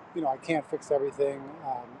I can't fix everything.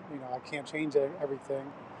 I can't change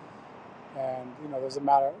everything, and there's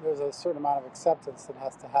a certain amount of acceptance that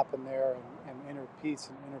has to happen there, and inner peace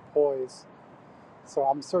and inner poise. So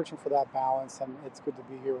I'm searching for that balance, and it's good to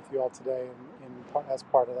be here with you all today and as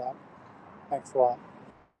part of that. Thanks a lot.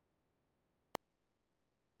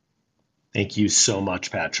 Thank you so much,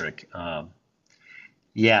 Patrick.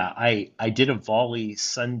 Yeah, I did a volley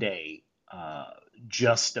Sunday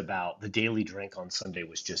just about the daily drink on Sunday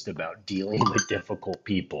was just about dealing with difficult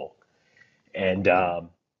people. And,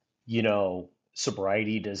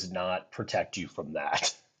 sobriety does not protect you from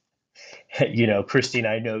that. Christine,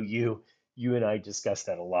 I know you and I discussed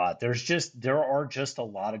that a lot. There are just a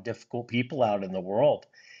lot of difficult people out in the world.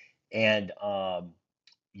 And,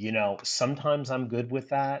 sometimes I'm good with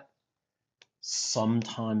that.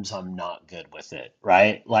 Sometimes I'm not good with it,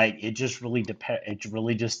 right? Like it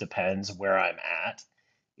really just depends where I'm at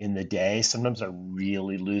in the day. Sometimes I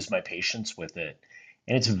really lose my patience with it.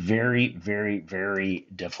 And it's very, very, very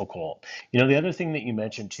difficult. The other thing that you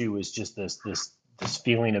mentioned too is just this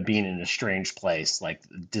feeling of being in a strange place, like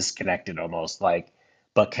disconnected almost, like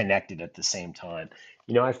but connected at the same time.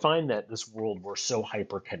 I find that this world we're so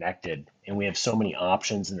hyper connected and we have so many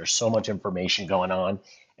options and there's so much information going on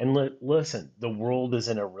and listen, the world is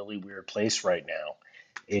in a really weird place right now.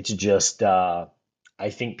 It's just, I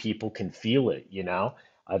think people can feel it.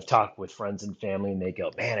 I've talked with friends and family and they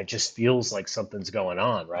go, man, it just feels like something's going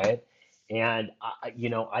on, right? And,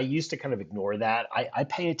 I used to kind of ignore that. I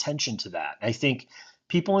pay attention to that. I think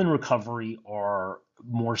people in recovery are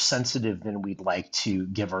more sensitive than we'd like to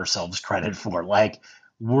give ourselves credit for. Like,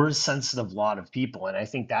 we're a sensitive lot of people. And I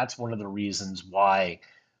think that's one of the reasons why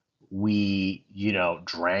we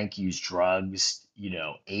drank, used drugs,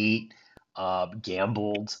 ate,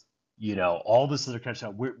 gambled, all this other kind of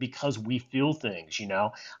stuff. Because we feel things.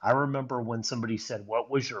 I remember when somebody said, what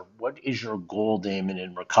is your goal, Damon,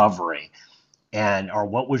 in recovery? Or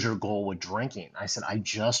what was your goal with drinking? I said, I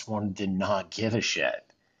just wanted to not give a shit.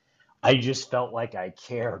 I just felt like I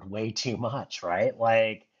cared way too much, right?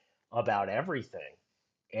 Like, about everything.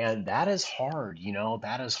 And that is hard.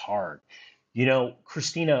 That is hard.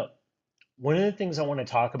 Christina, one of the things I want to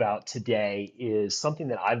talk about today is something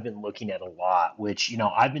that I've been looking at a lot, which,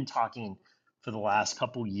 I've been talking for the last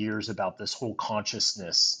couple years about this whole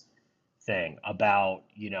consciousness thing about,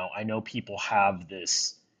 I know people have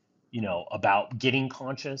this, about getting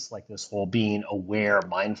conscious, like this whole being aware,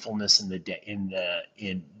 mindfulness in the day,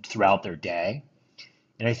 in throughout their day.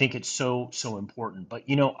 And I think it's so, so important. But,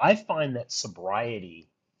 I find that sobriety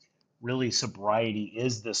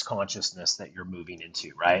is this consciousness that you're moving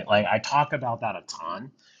into, right? Like I talk about that a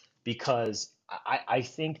ton because I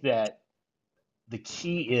think that the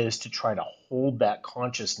key is to try to hold that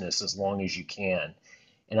consciousness as long as you can.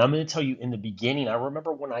 And I'm going to tell you in the beginning, I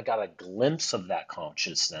remember when I got a glimpse of that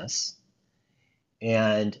consciousness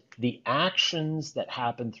and the actions that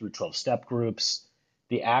happen through 12-step groups,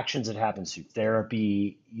 the actions that happen through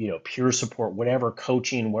therapy, peer support, whatever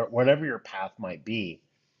coaching, whatever your path might be,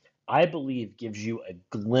 I believe gives you a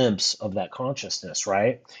glimpse of that consciousness,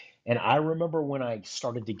 right? And I remember when I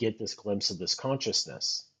started to get this glimpse of this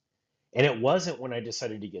consciousness, and it wasn't when I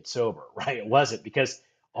decided to get sober, right? It wasn't because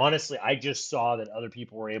honestly, I just saw that other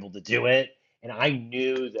people were able to do it. And I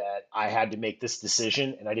knew that I had to make this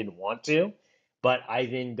decision and I didn't want to. But I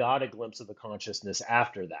then got a glimpse of the consciousness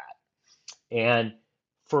after that. And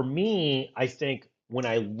for me, I think when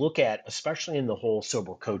I look at, especially in the whole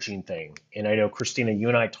sober coaching thing, and I know Christina, you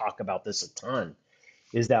and I talk about this a ton,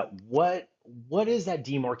 is that what is that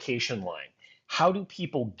demarcation line? How do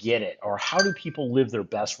people get it, or how do people live their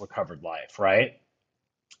best recovered life, right?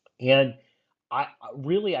 And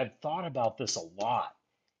I've thought about this a lot,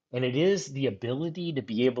 and it is the ability to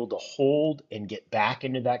be able to hold and get back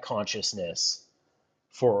into that consciousness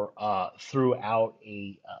for throughout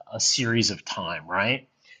a series of time, right?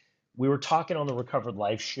 We were talking on the Recovered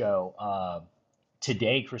Life show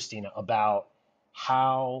today, Christina, about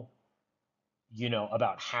how,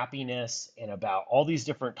 about happiness and about all these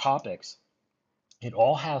different topics. It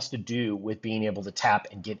all has to do with being able to tap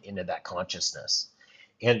and get into that consciousness.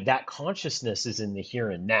 And that consciousness is in the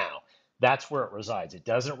here and now. That's where it resides. It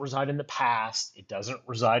doesn't reside in the past. It doesn't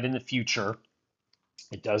reside in the future.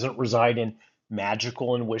 It doesn't reside in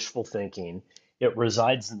magical and wishful thinking. It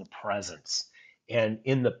resides in the presence. And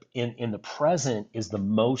in the present is the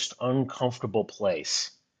most uncomfortable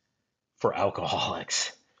place for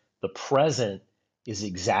alcoholics. The present is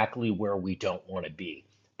exactly where we don't want to be.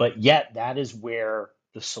 But yet that is where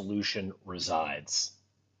the solution resides.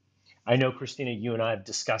 I know, Christina, you and I have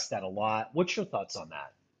discussed that a lot. What's your thoughts on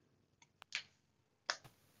that?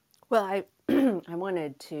 Well, I I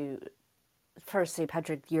wanted to first say,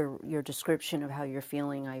 Patrick, your description of how you're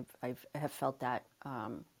feeling, I have felt that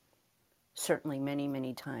certainly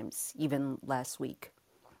many times. Even last week,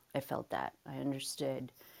 I felt that. I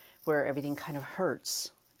understood where everything kind of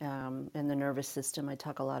hurts in the nervous system. I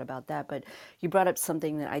talk a lot about that, but you brought up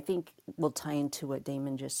something that I think will tie into what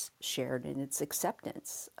Damon just shared, and it's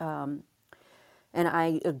acceptance. And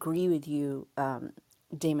I agree with you.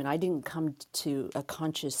 Damon, I didn't come to a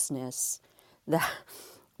consciousness that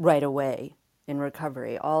right away in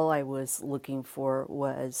recovery. All I was looking for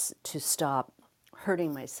was to stop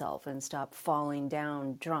hurting myself and stop falling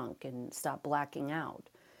down drunk and stop blacking out.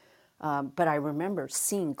 But I remember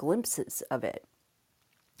seeing glimpses of it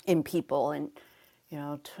in people. And,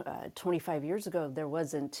 25 years ago, there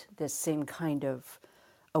wasn't this same kind of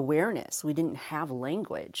awareness. We didn't have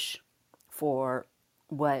language for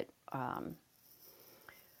what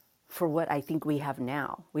I think we have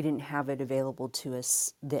now. We didn't have it available to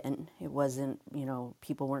us then. It wasn't,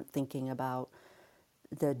 people weren't thinking about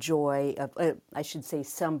the joy of, I should say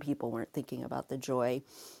some people weren't thinking about the joy.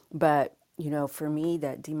 But, for me,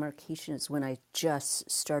 that demarcation is when I just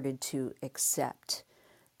started to accept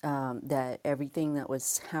that everything that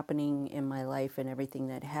was happening in my life and everything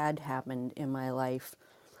that had happened in my life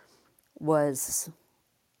was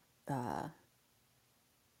I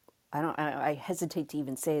hesitate to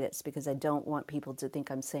even say this because I don't want people to think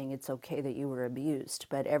I'm saying it's okay that you were abused,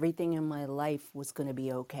 but everything in my life was going to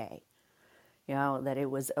be okay. That it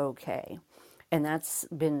was okay. And that's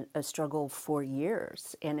been a struggle for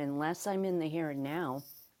years. And unless I'm in the here and now,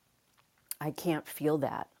 I can't feel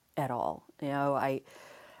that at all.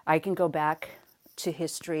 I can go back to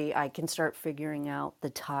history. I can start figuring out the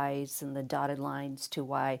ties and the dotted lines to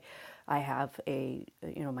why I have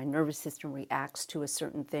my nervous system reacts to a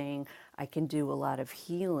certain thing. I can do a lot of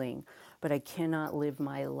healing, but I cannot live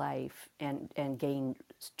my life and gain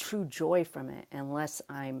true joy from it unless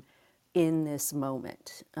I'm in this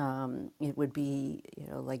moment. It would be,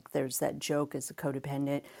 like there's that joke as a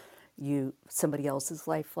codependent, somebody else's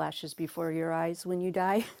life flashes before your eyes when you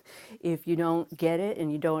die if you don't get it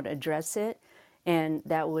and you don't address it. And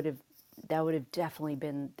that would have definitely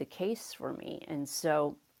been the case for me. And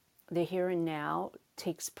so the here and now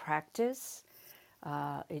takes practice.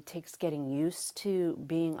 It takes getting used to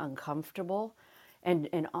being uncomfortable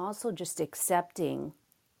and also just accepting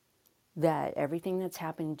that everything that's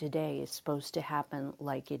happening today is supposed to happen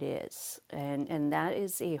like it is. And that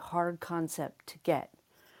is a hard concept to get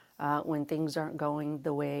when things aren't going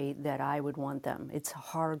the way that I would want them. It's a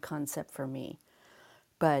hard concept for me.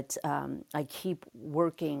 But I keep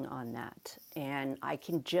working on that. And I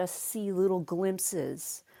can just see little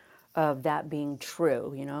glimpses of that being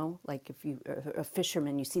true, like if you a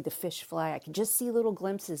fisherman, you see the fish fly. I can just see little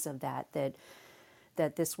glimpses of that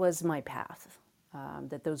this was my path,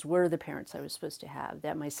 that those were the parents I was supposed to have,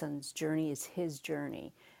 that my son's journey is his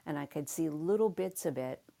journey. And I could see little bits of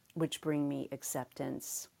it which bring me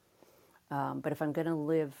acceptance. But if I'm going to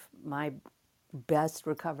live my best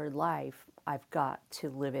recovered life, I've got to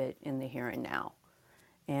live it in the here and now.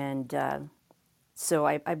 And so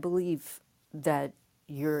I believe that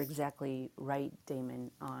you're exactly right,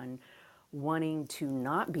 Damon, on wanting to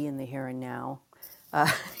not be in the here and now.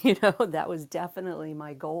 That was definitely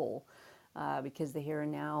my goal because the here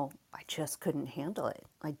and now, I just couldn't handle it.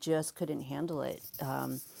 I just couldn't handle it.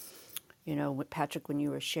 Patrick, when you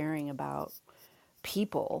were sharing about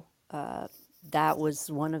people, that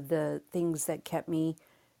was one of the things that kept me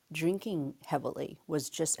drinking heavily. I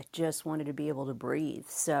just wanted to be able to breathe.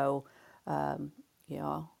 So,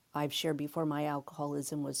 I've shared before, my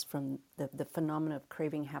alcoholism was from the phenomenon of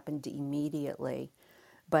craving happened immediately,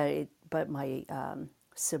 but my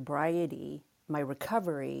sobriety, my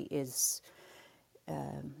recovery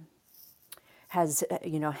has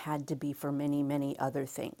had to be for many, many other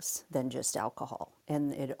things than just alcohol,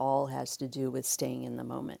 and it all has to do with staying in the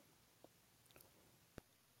moment.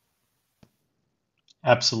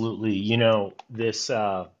 Absolutely. I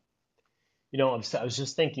was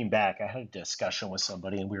just thinking back. I had a discussion with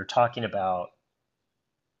somebody, and we were talking about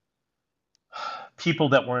people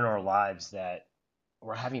that were in our lives that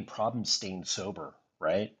were having problems staying sober,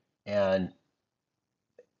 right? And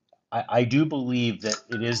I do believe that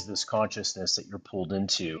it is this consciousness that you're pulled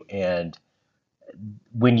into. And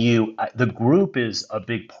the group is a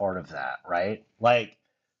big part of that, right? Like,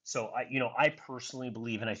 so I personally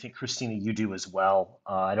believe, and I think Christina, you do as well.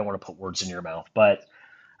 I don't want to put words in your mouth, but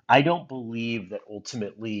I don't believe that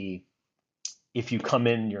ultimately, if you come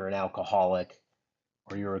in, you're an alcoholic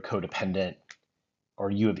or you're a codependent or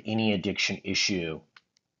you have any addiction issue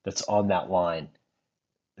that's on that line,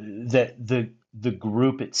 that the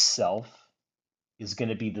group itself is going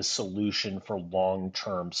to be the solution for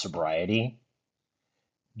long-term sobriety.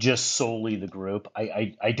 Just solely the group.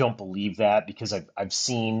 I don't believe that because I've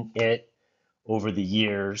seen it over the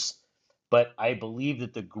years, but I believe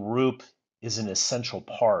that the group is an essential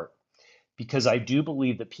part because I do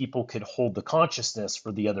believe that people could hold the consciousness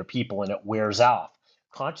for the other people and it wears off.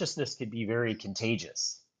 Consciousness can be very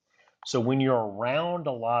contagious. So when you're around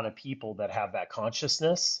a lot of people that have that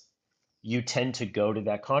consciousness, you tend to go to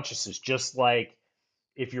that consciousness, just like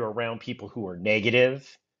if you're around people who are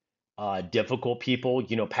negative, difficult people.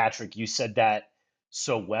 Patrick, you said that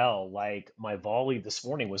so well. Like my volley this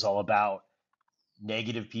morning was all about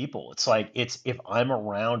negative people. It's like it's if I'm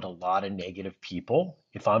around a lot of negative people,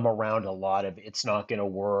 if I'm around a lot of it's not going to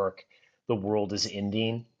work, the world is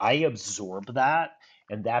ending, I absorb that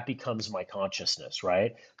and that becomes my consciousness,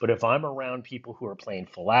 right? But if I'm around people who are playing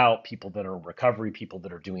full out, people that are in recovery, people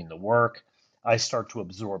that are doing the work, I start to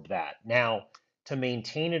absorb that. Now, to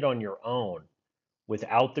maintain it on your own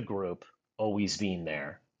without the group always being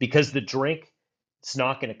there, because the drink is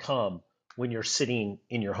not going to come when you're sitting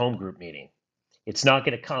in your home group meeting. It's not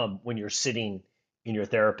going to come when you're sitting in your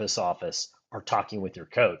therapist's office or talking with your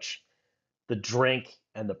coach. The drink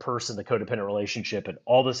and the person, the codependent relationship, and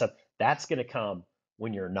all this stuff, that's going to come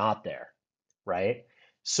when you're not there, right?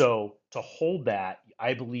 So to hold that,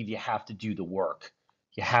 I believe you have to do the work.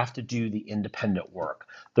 You have to do the independent work.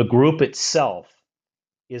 The group itself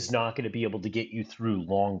is not going to be able to get you through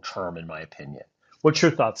long term, in my opinion. What's your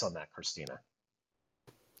thoughts on that, Christina?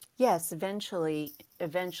 Yes, eventually,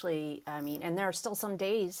 I mean, and there are still some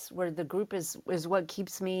days where the group is what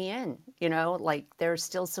keeps me in, like there's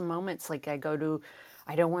still some moments like I don't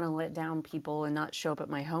want to let down people and not show up at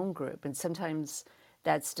my home group. And sometimes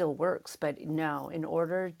that still works, but no, in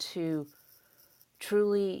order to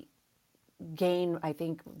truly gain, I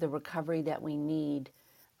think, the recovery that we need,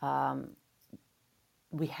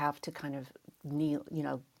 we have to kind of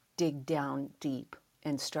dig down deep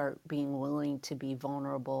and start being willing to be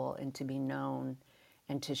vulnerable and to be known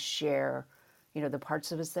and to share, the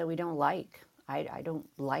parts of us that we don't like. I don't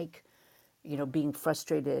like, being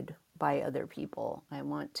frustrated by other people. I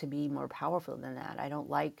want to be more powerful than that. I don't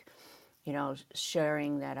like,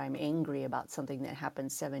 sharing that I'm angry about something that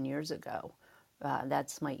happened 7 years ago.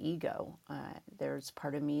 That's my ego. There's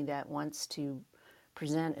part of me that wants to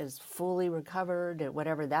present as fully recovered,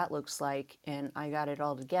 whatever that looks like, and I got it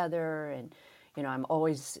all together, and I'm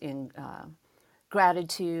always in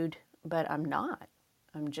gratitude, but I'm not.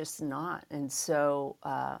 I'm just not, and so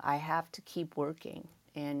I have to keep working,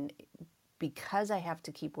 and because I have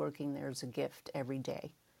to keep working, there's a gift every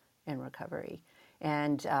day in recovery,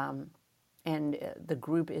 and the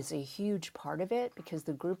group is a huge part of it because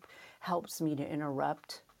the group helps me to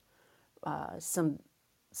interrupt some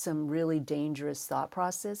really dangerous thought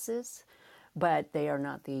processes, but they are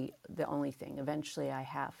not the only thing. Eventually, I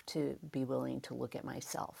have to be willing to look at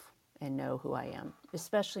myself and know who I am,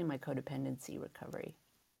 especially my codependency recovery.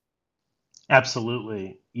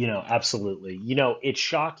 Absolutely. Absolutely. It's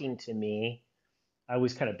shocking to me. I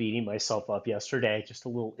was kind of beating myself up yesterday. Just a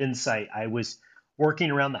little insight. I was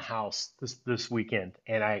working around the house this weekend,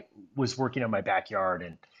 and I was working on my backyard,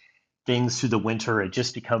 and things through the winter had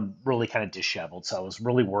just become really kind of disheveled. So I was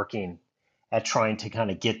really working at trying to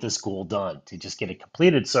kind of get this goal done, to just get it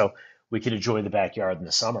completed so we could enjoy the backyard in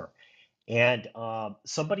the summer. And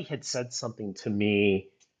somebody had said something to me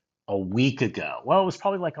a week ago. Well, it was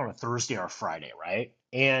probably like on a Thursday or a Friday, right?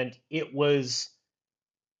 And it was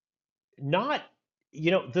not,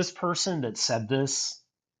 this person that said this,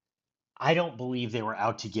 I don't believe they were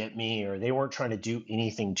out to get me or they weren't trying to do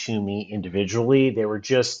anything to me individually. They were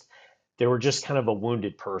just kind of a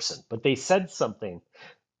wounded person. But they said something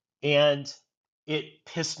and it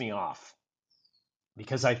pissed me off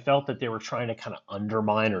because I felt that they were trying to kind of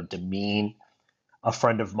undermine or demean a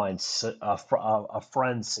friend of mine's a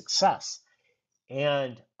friend's success.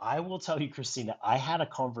 And I will tell you, Christina, I had a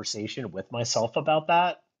conversation with myself about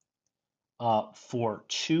that for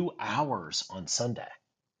 2 hours on Sunday.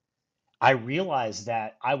 I realized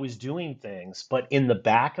that I was doing things, but in the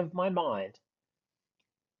back of my mind,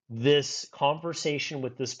 this conversation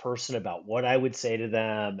with this person about what I would say to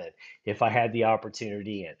them and if I had the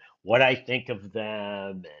opportunity and what I think of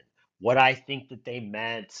them and what I think that they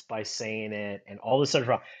meant by saying it and all this other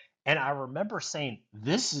stuff. And I remember saying,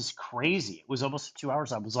 this is crazy. It was almost 2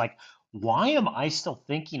 hours. I was like, why am I still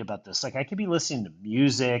thinking about this? Like I could be listening to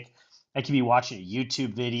music, I could be watching a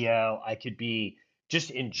YouTube video, I could be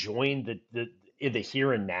just enjoying the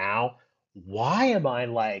here and now. Why am I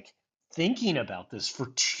like thinking about this for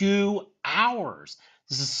 2 hours?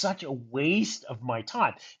 This is such a waste of my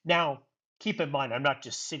time. Now, keep in mind, I'm not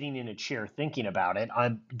just sitting in a chair thinking about it,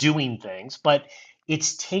 I'm doing things, but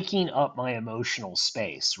it's taking up my emotional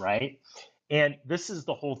space, right? And this is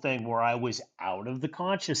the whole thing where I was out of the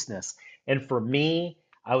consciousness. And for me,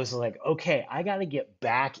 I was like, okay, I got to get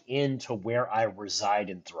back into where I reside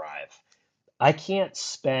and thrive. I can't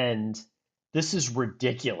spend this is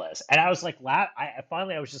ridiculous. And I was like,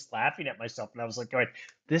 finally, I was just laughing at myself, and I was like, going,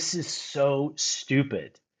 this is so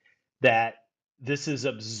stupid that this is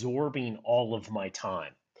absorbing all of my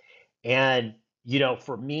time. And,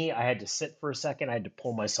 for me, I had to sit for a second. I had to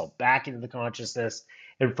pull myself back into the consciousness.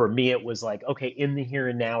 And for me, it was like, okay, in the here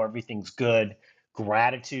and now, everything's good.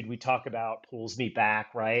 Gratitude, we talk about, pulls me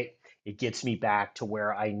back, right? It gets me back to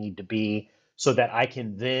where I need to be so that I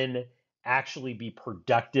can then actually be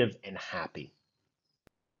productive and happy.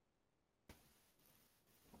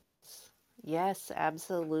 Yes,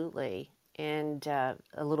 absolutely. And a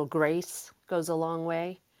little grace goes a long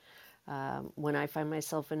way. When I find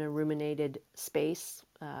myself in a ruminated space,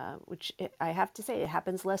 I have to say, it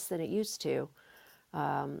happens less than it used to.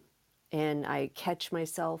 And I catch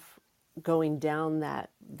myself going down that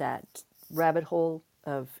rabbit hole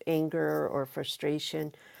of anger or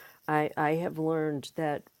frustration. I have learned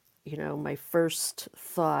that my first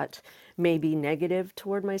thought may be negative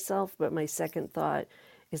toward myself, but my second thought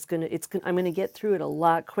is I'm gonna get through it a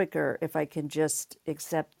lot quicker if I can just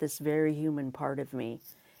accept this very human part of me.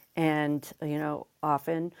 And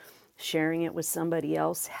often sharing it with somebody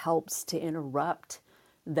else helps to interrupt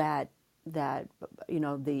that that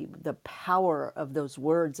the power of those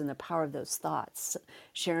words and the power of those thoughts.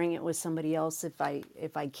 Sharing it with somebody else, if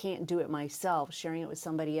I can't do it myself, sharing it with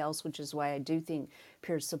somebody else, which is why I do think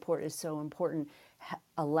peer support is so important,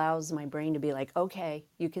 allows my brain to be like, okay,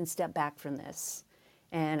 you can step back from this,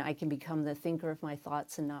 and I can become the thinker of my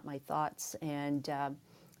thoughts and not my thoughts. And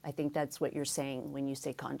I think that's what you're saying when you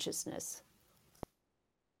say consciousness.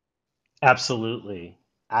 Absolutely.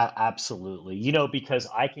 Absolutely. Because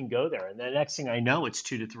I can go there, and the next thing I know, it's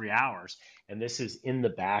 2 to 3 hours, and this is in the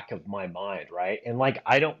back of my mind, right? And like,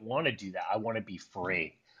 I don't want to do that. I want to be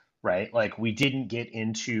free, right? Like, we didn't get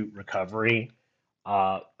into recovery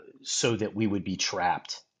uh, so that we would be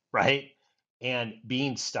trapped, right? And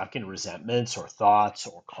being stuck in resentments or thoughts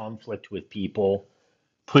or conflict with people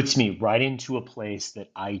puts me right into a place that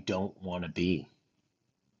I don't want to be.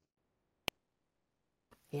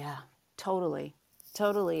 Yeah, totally.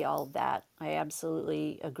 Totally all of that. I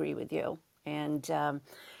absolutely agree with you. And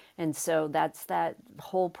so that's that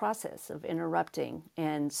whole process of interrupting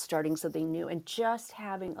and starting something new and just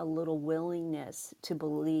having a little willingness to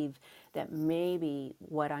believe that maybe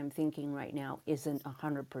what I'm thinking right now isn't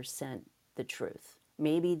 100% the truth.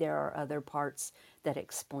 Maybe there are other parts that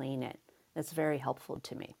explain it. That's very helpful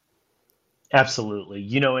to me. Absolutely.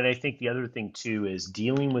 And I think the other thing too is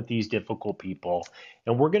dealing with these difficult people.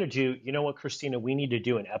 And we're going to do, you know what, Christina, we need to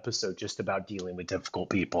do an episode just about dealing with difficult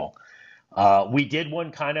people. We did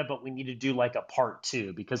one kind of, but we need to do like a part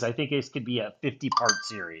two because I think this could be a 50-part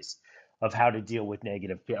series of how to deal with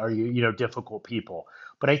or difficult people.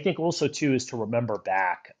 But I think also too is to remember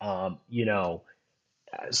back,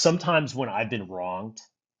 sometimes when I've been wronged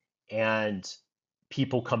and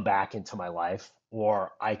people come back into my life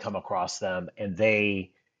or I come across them and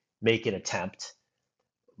they make an attempt,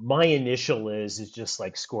 my initial is just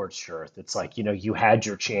like scorched earth. It's like, you had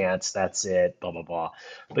your chance, that's it, blah blah blah.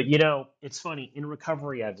 But it's funny, in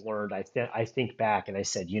recovery I've learned, I think back and I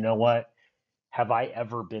said, you know what? Have I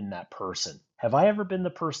ever been that person? Have I ever been the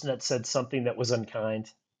person that said something that was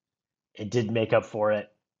unkind? It didn't make up for it.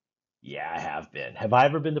 Yeah, I have been. Have I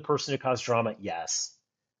ever been the person who caused drama? Yes.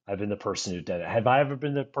 I've been the person who did it. Have I ever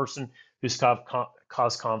been the person who's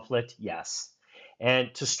caused conflict? Yes.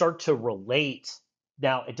 And to start to relate,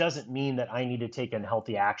 now it doesn't mean that I need to take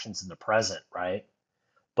unhealthy actions in the present, right?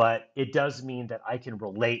 But it does mean that I can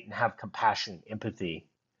relate and have compassion and empathy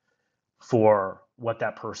for what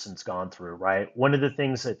that person's gone through, right? One of the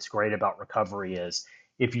things that's great about recovery is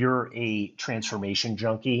if you're a transformation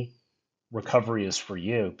junkie, recovery is for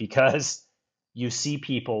you because you see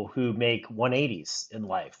people who make 180s in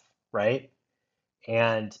life, right?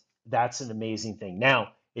 And that's an amazing thing.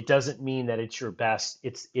 Now, it doesn't mean that it's your best,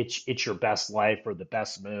 it's your best life or the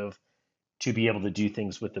best move to be able to do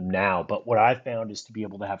things with them now. But what I've found is to be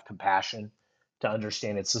able to have compassion, to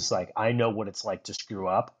understand it's just like I know what it's like to screw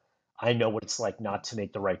up. I know what it's like not to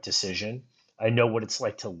make the right decision. I know what it's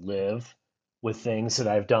like to live with things that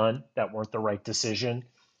I've done that weren't the right decision.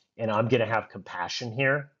 And I'm going to have compassion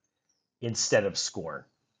here instead of scorn.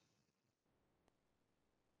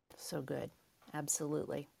 So good.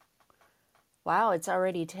 Absolutely. Wow, it's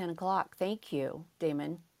already 10 o'clock. Thank you,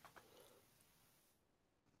 Damon.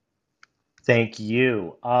 Thank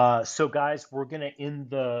you. So, guys, we're going to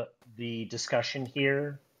end the discussion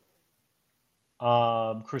here.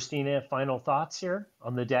 Christina, final thoughts here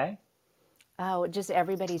on the day? Oh, just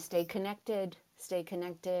everybody stay connected. Stay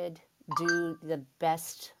connected. Do the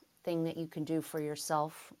best thing that you can do for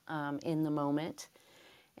yourself in the moment.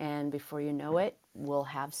 And before you know it, we'll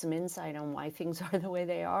have some insight on why things are the way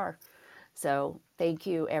they are. So thank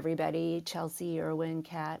you, everybody, Chelsea, Erwin,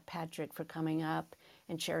 Kat, Patrick, for coming up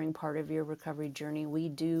and sharing part of your recovery journey. We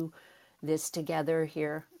do this together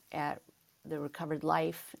here at The Recovered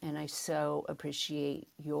Life, and I so appreciate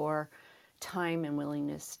your time and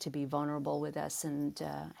willingness to be vulnerable with us, and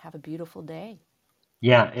have a beautiful day.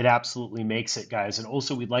 Yeah, it absolutely makes it, guys. And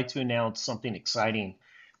also, we'd like to announce something exciting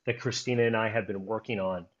that Christina and I have been working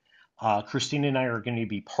on. Christina and I are going to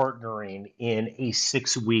be partnering in a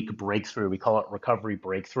 6-week breakthrough. We call it Recovery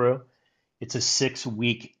Breakthrough. It's a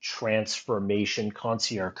 6-week transformation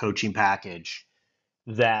concierge coaching package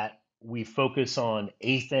that we focus on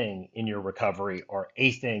a thing in your recovery or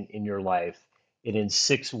a thing in your life. And in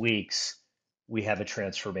 6 weeks, we have a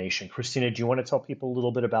transformation. Christina, do you want to tell people a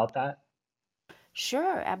little bit about that?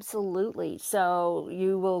 Sure, absolutely. So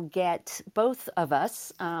you will get both of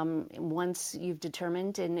us once you've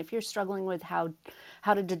determined, and if you're struggling with how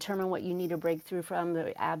to determine what you need a breakthrough from,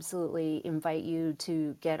 I absolutely invite you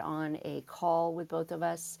to get on a call with both of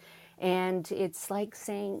us. And it's like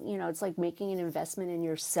saying, it's like making an investment in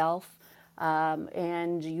yourself,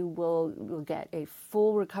 and you'll get a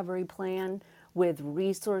full recovery plan with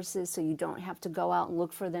resources, so you don't have to go out and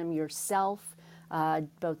look for them yourself.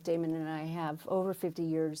 Both Damon and I have over 50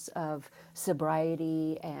 years of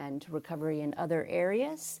sobriety and recovery in other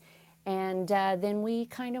areas. And then we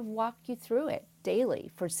kind of walk you through it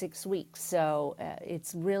daily for 6 weeks. So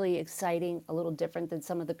it's really exciting, a little different than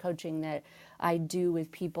some of the coaching that I do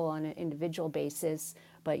with people on an individual basis,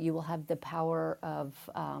 but you will have the power of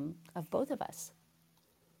both of us.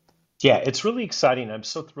 Yeah, it's really exciting. I'm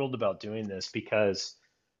so thrilled about doing this because,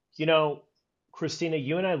 Christina,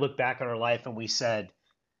 you and I look back on our life and we said,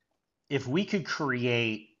 if we could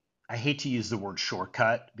create, I hate to use the word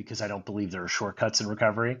shortcut because I don't believe there are shortcuts in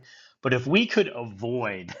recovery, but if we could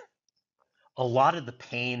avoid a lot of the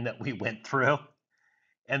pain that we went through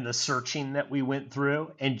and the searching that we went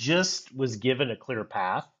through and just was given a clear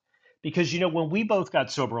path, because, when we both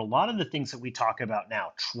got sober, a lot of the things that we talk about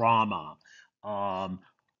now, trauma,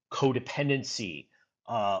 codependency,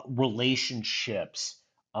 relationships,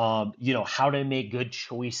 how to make good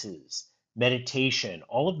choices, meditation,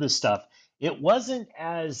 all of this stuff, it wasn't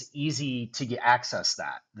as easy to access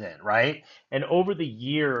that then, right? And over the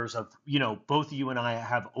years of, both you and I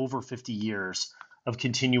have over 50 years of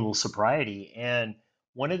continual sobriety. And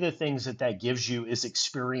one of the things that gives you is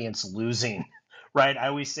experience losing, right? I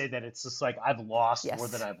always say that it's just like I've lost more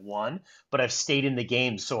than I've won, but I've stayed in the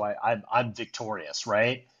game, so I'm victorious,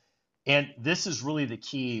 right? And this is really the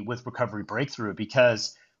key with Recovery Breakthrough,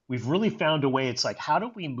 because we've really found a way. It's like, how do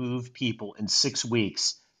we move people in 6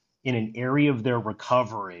 weeks in an area of their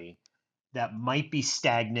recovery that might be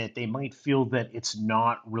stagnant? They might feel that it's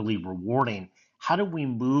not really rewarding. How do we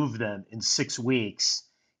move them in 6 weeks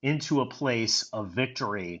into a place of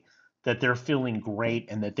victory that they're feeling great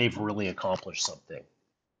and that they've really accomplished something?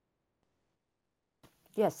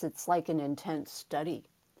 Yes, it's like an intense study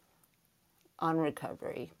on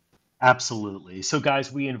recovery. Absolutely. So,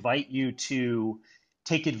 guys, we invite you to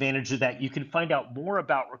take advantage of that. You can find out more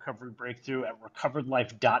about Recovery Breakthrough at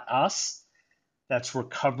recoveredlife.us. That's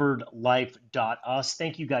recoveredlife.us.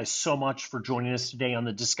 Thank you guys so much for joining us today on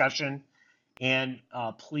the discussion. And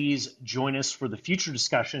please join us for the future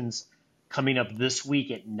discussions coming up this week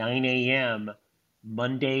at 9 a.m.,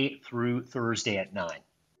 Monday through Thursday at 9.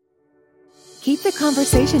 Keep the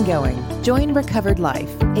conversation going. Join Recovered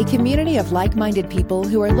Life, a community of like-minded people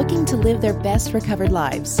who are looking to live their best recovered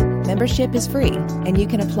lives. Membership is free, and you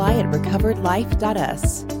can apply at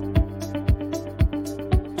recoveredlife.us.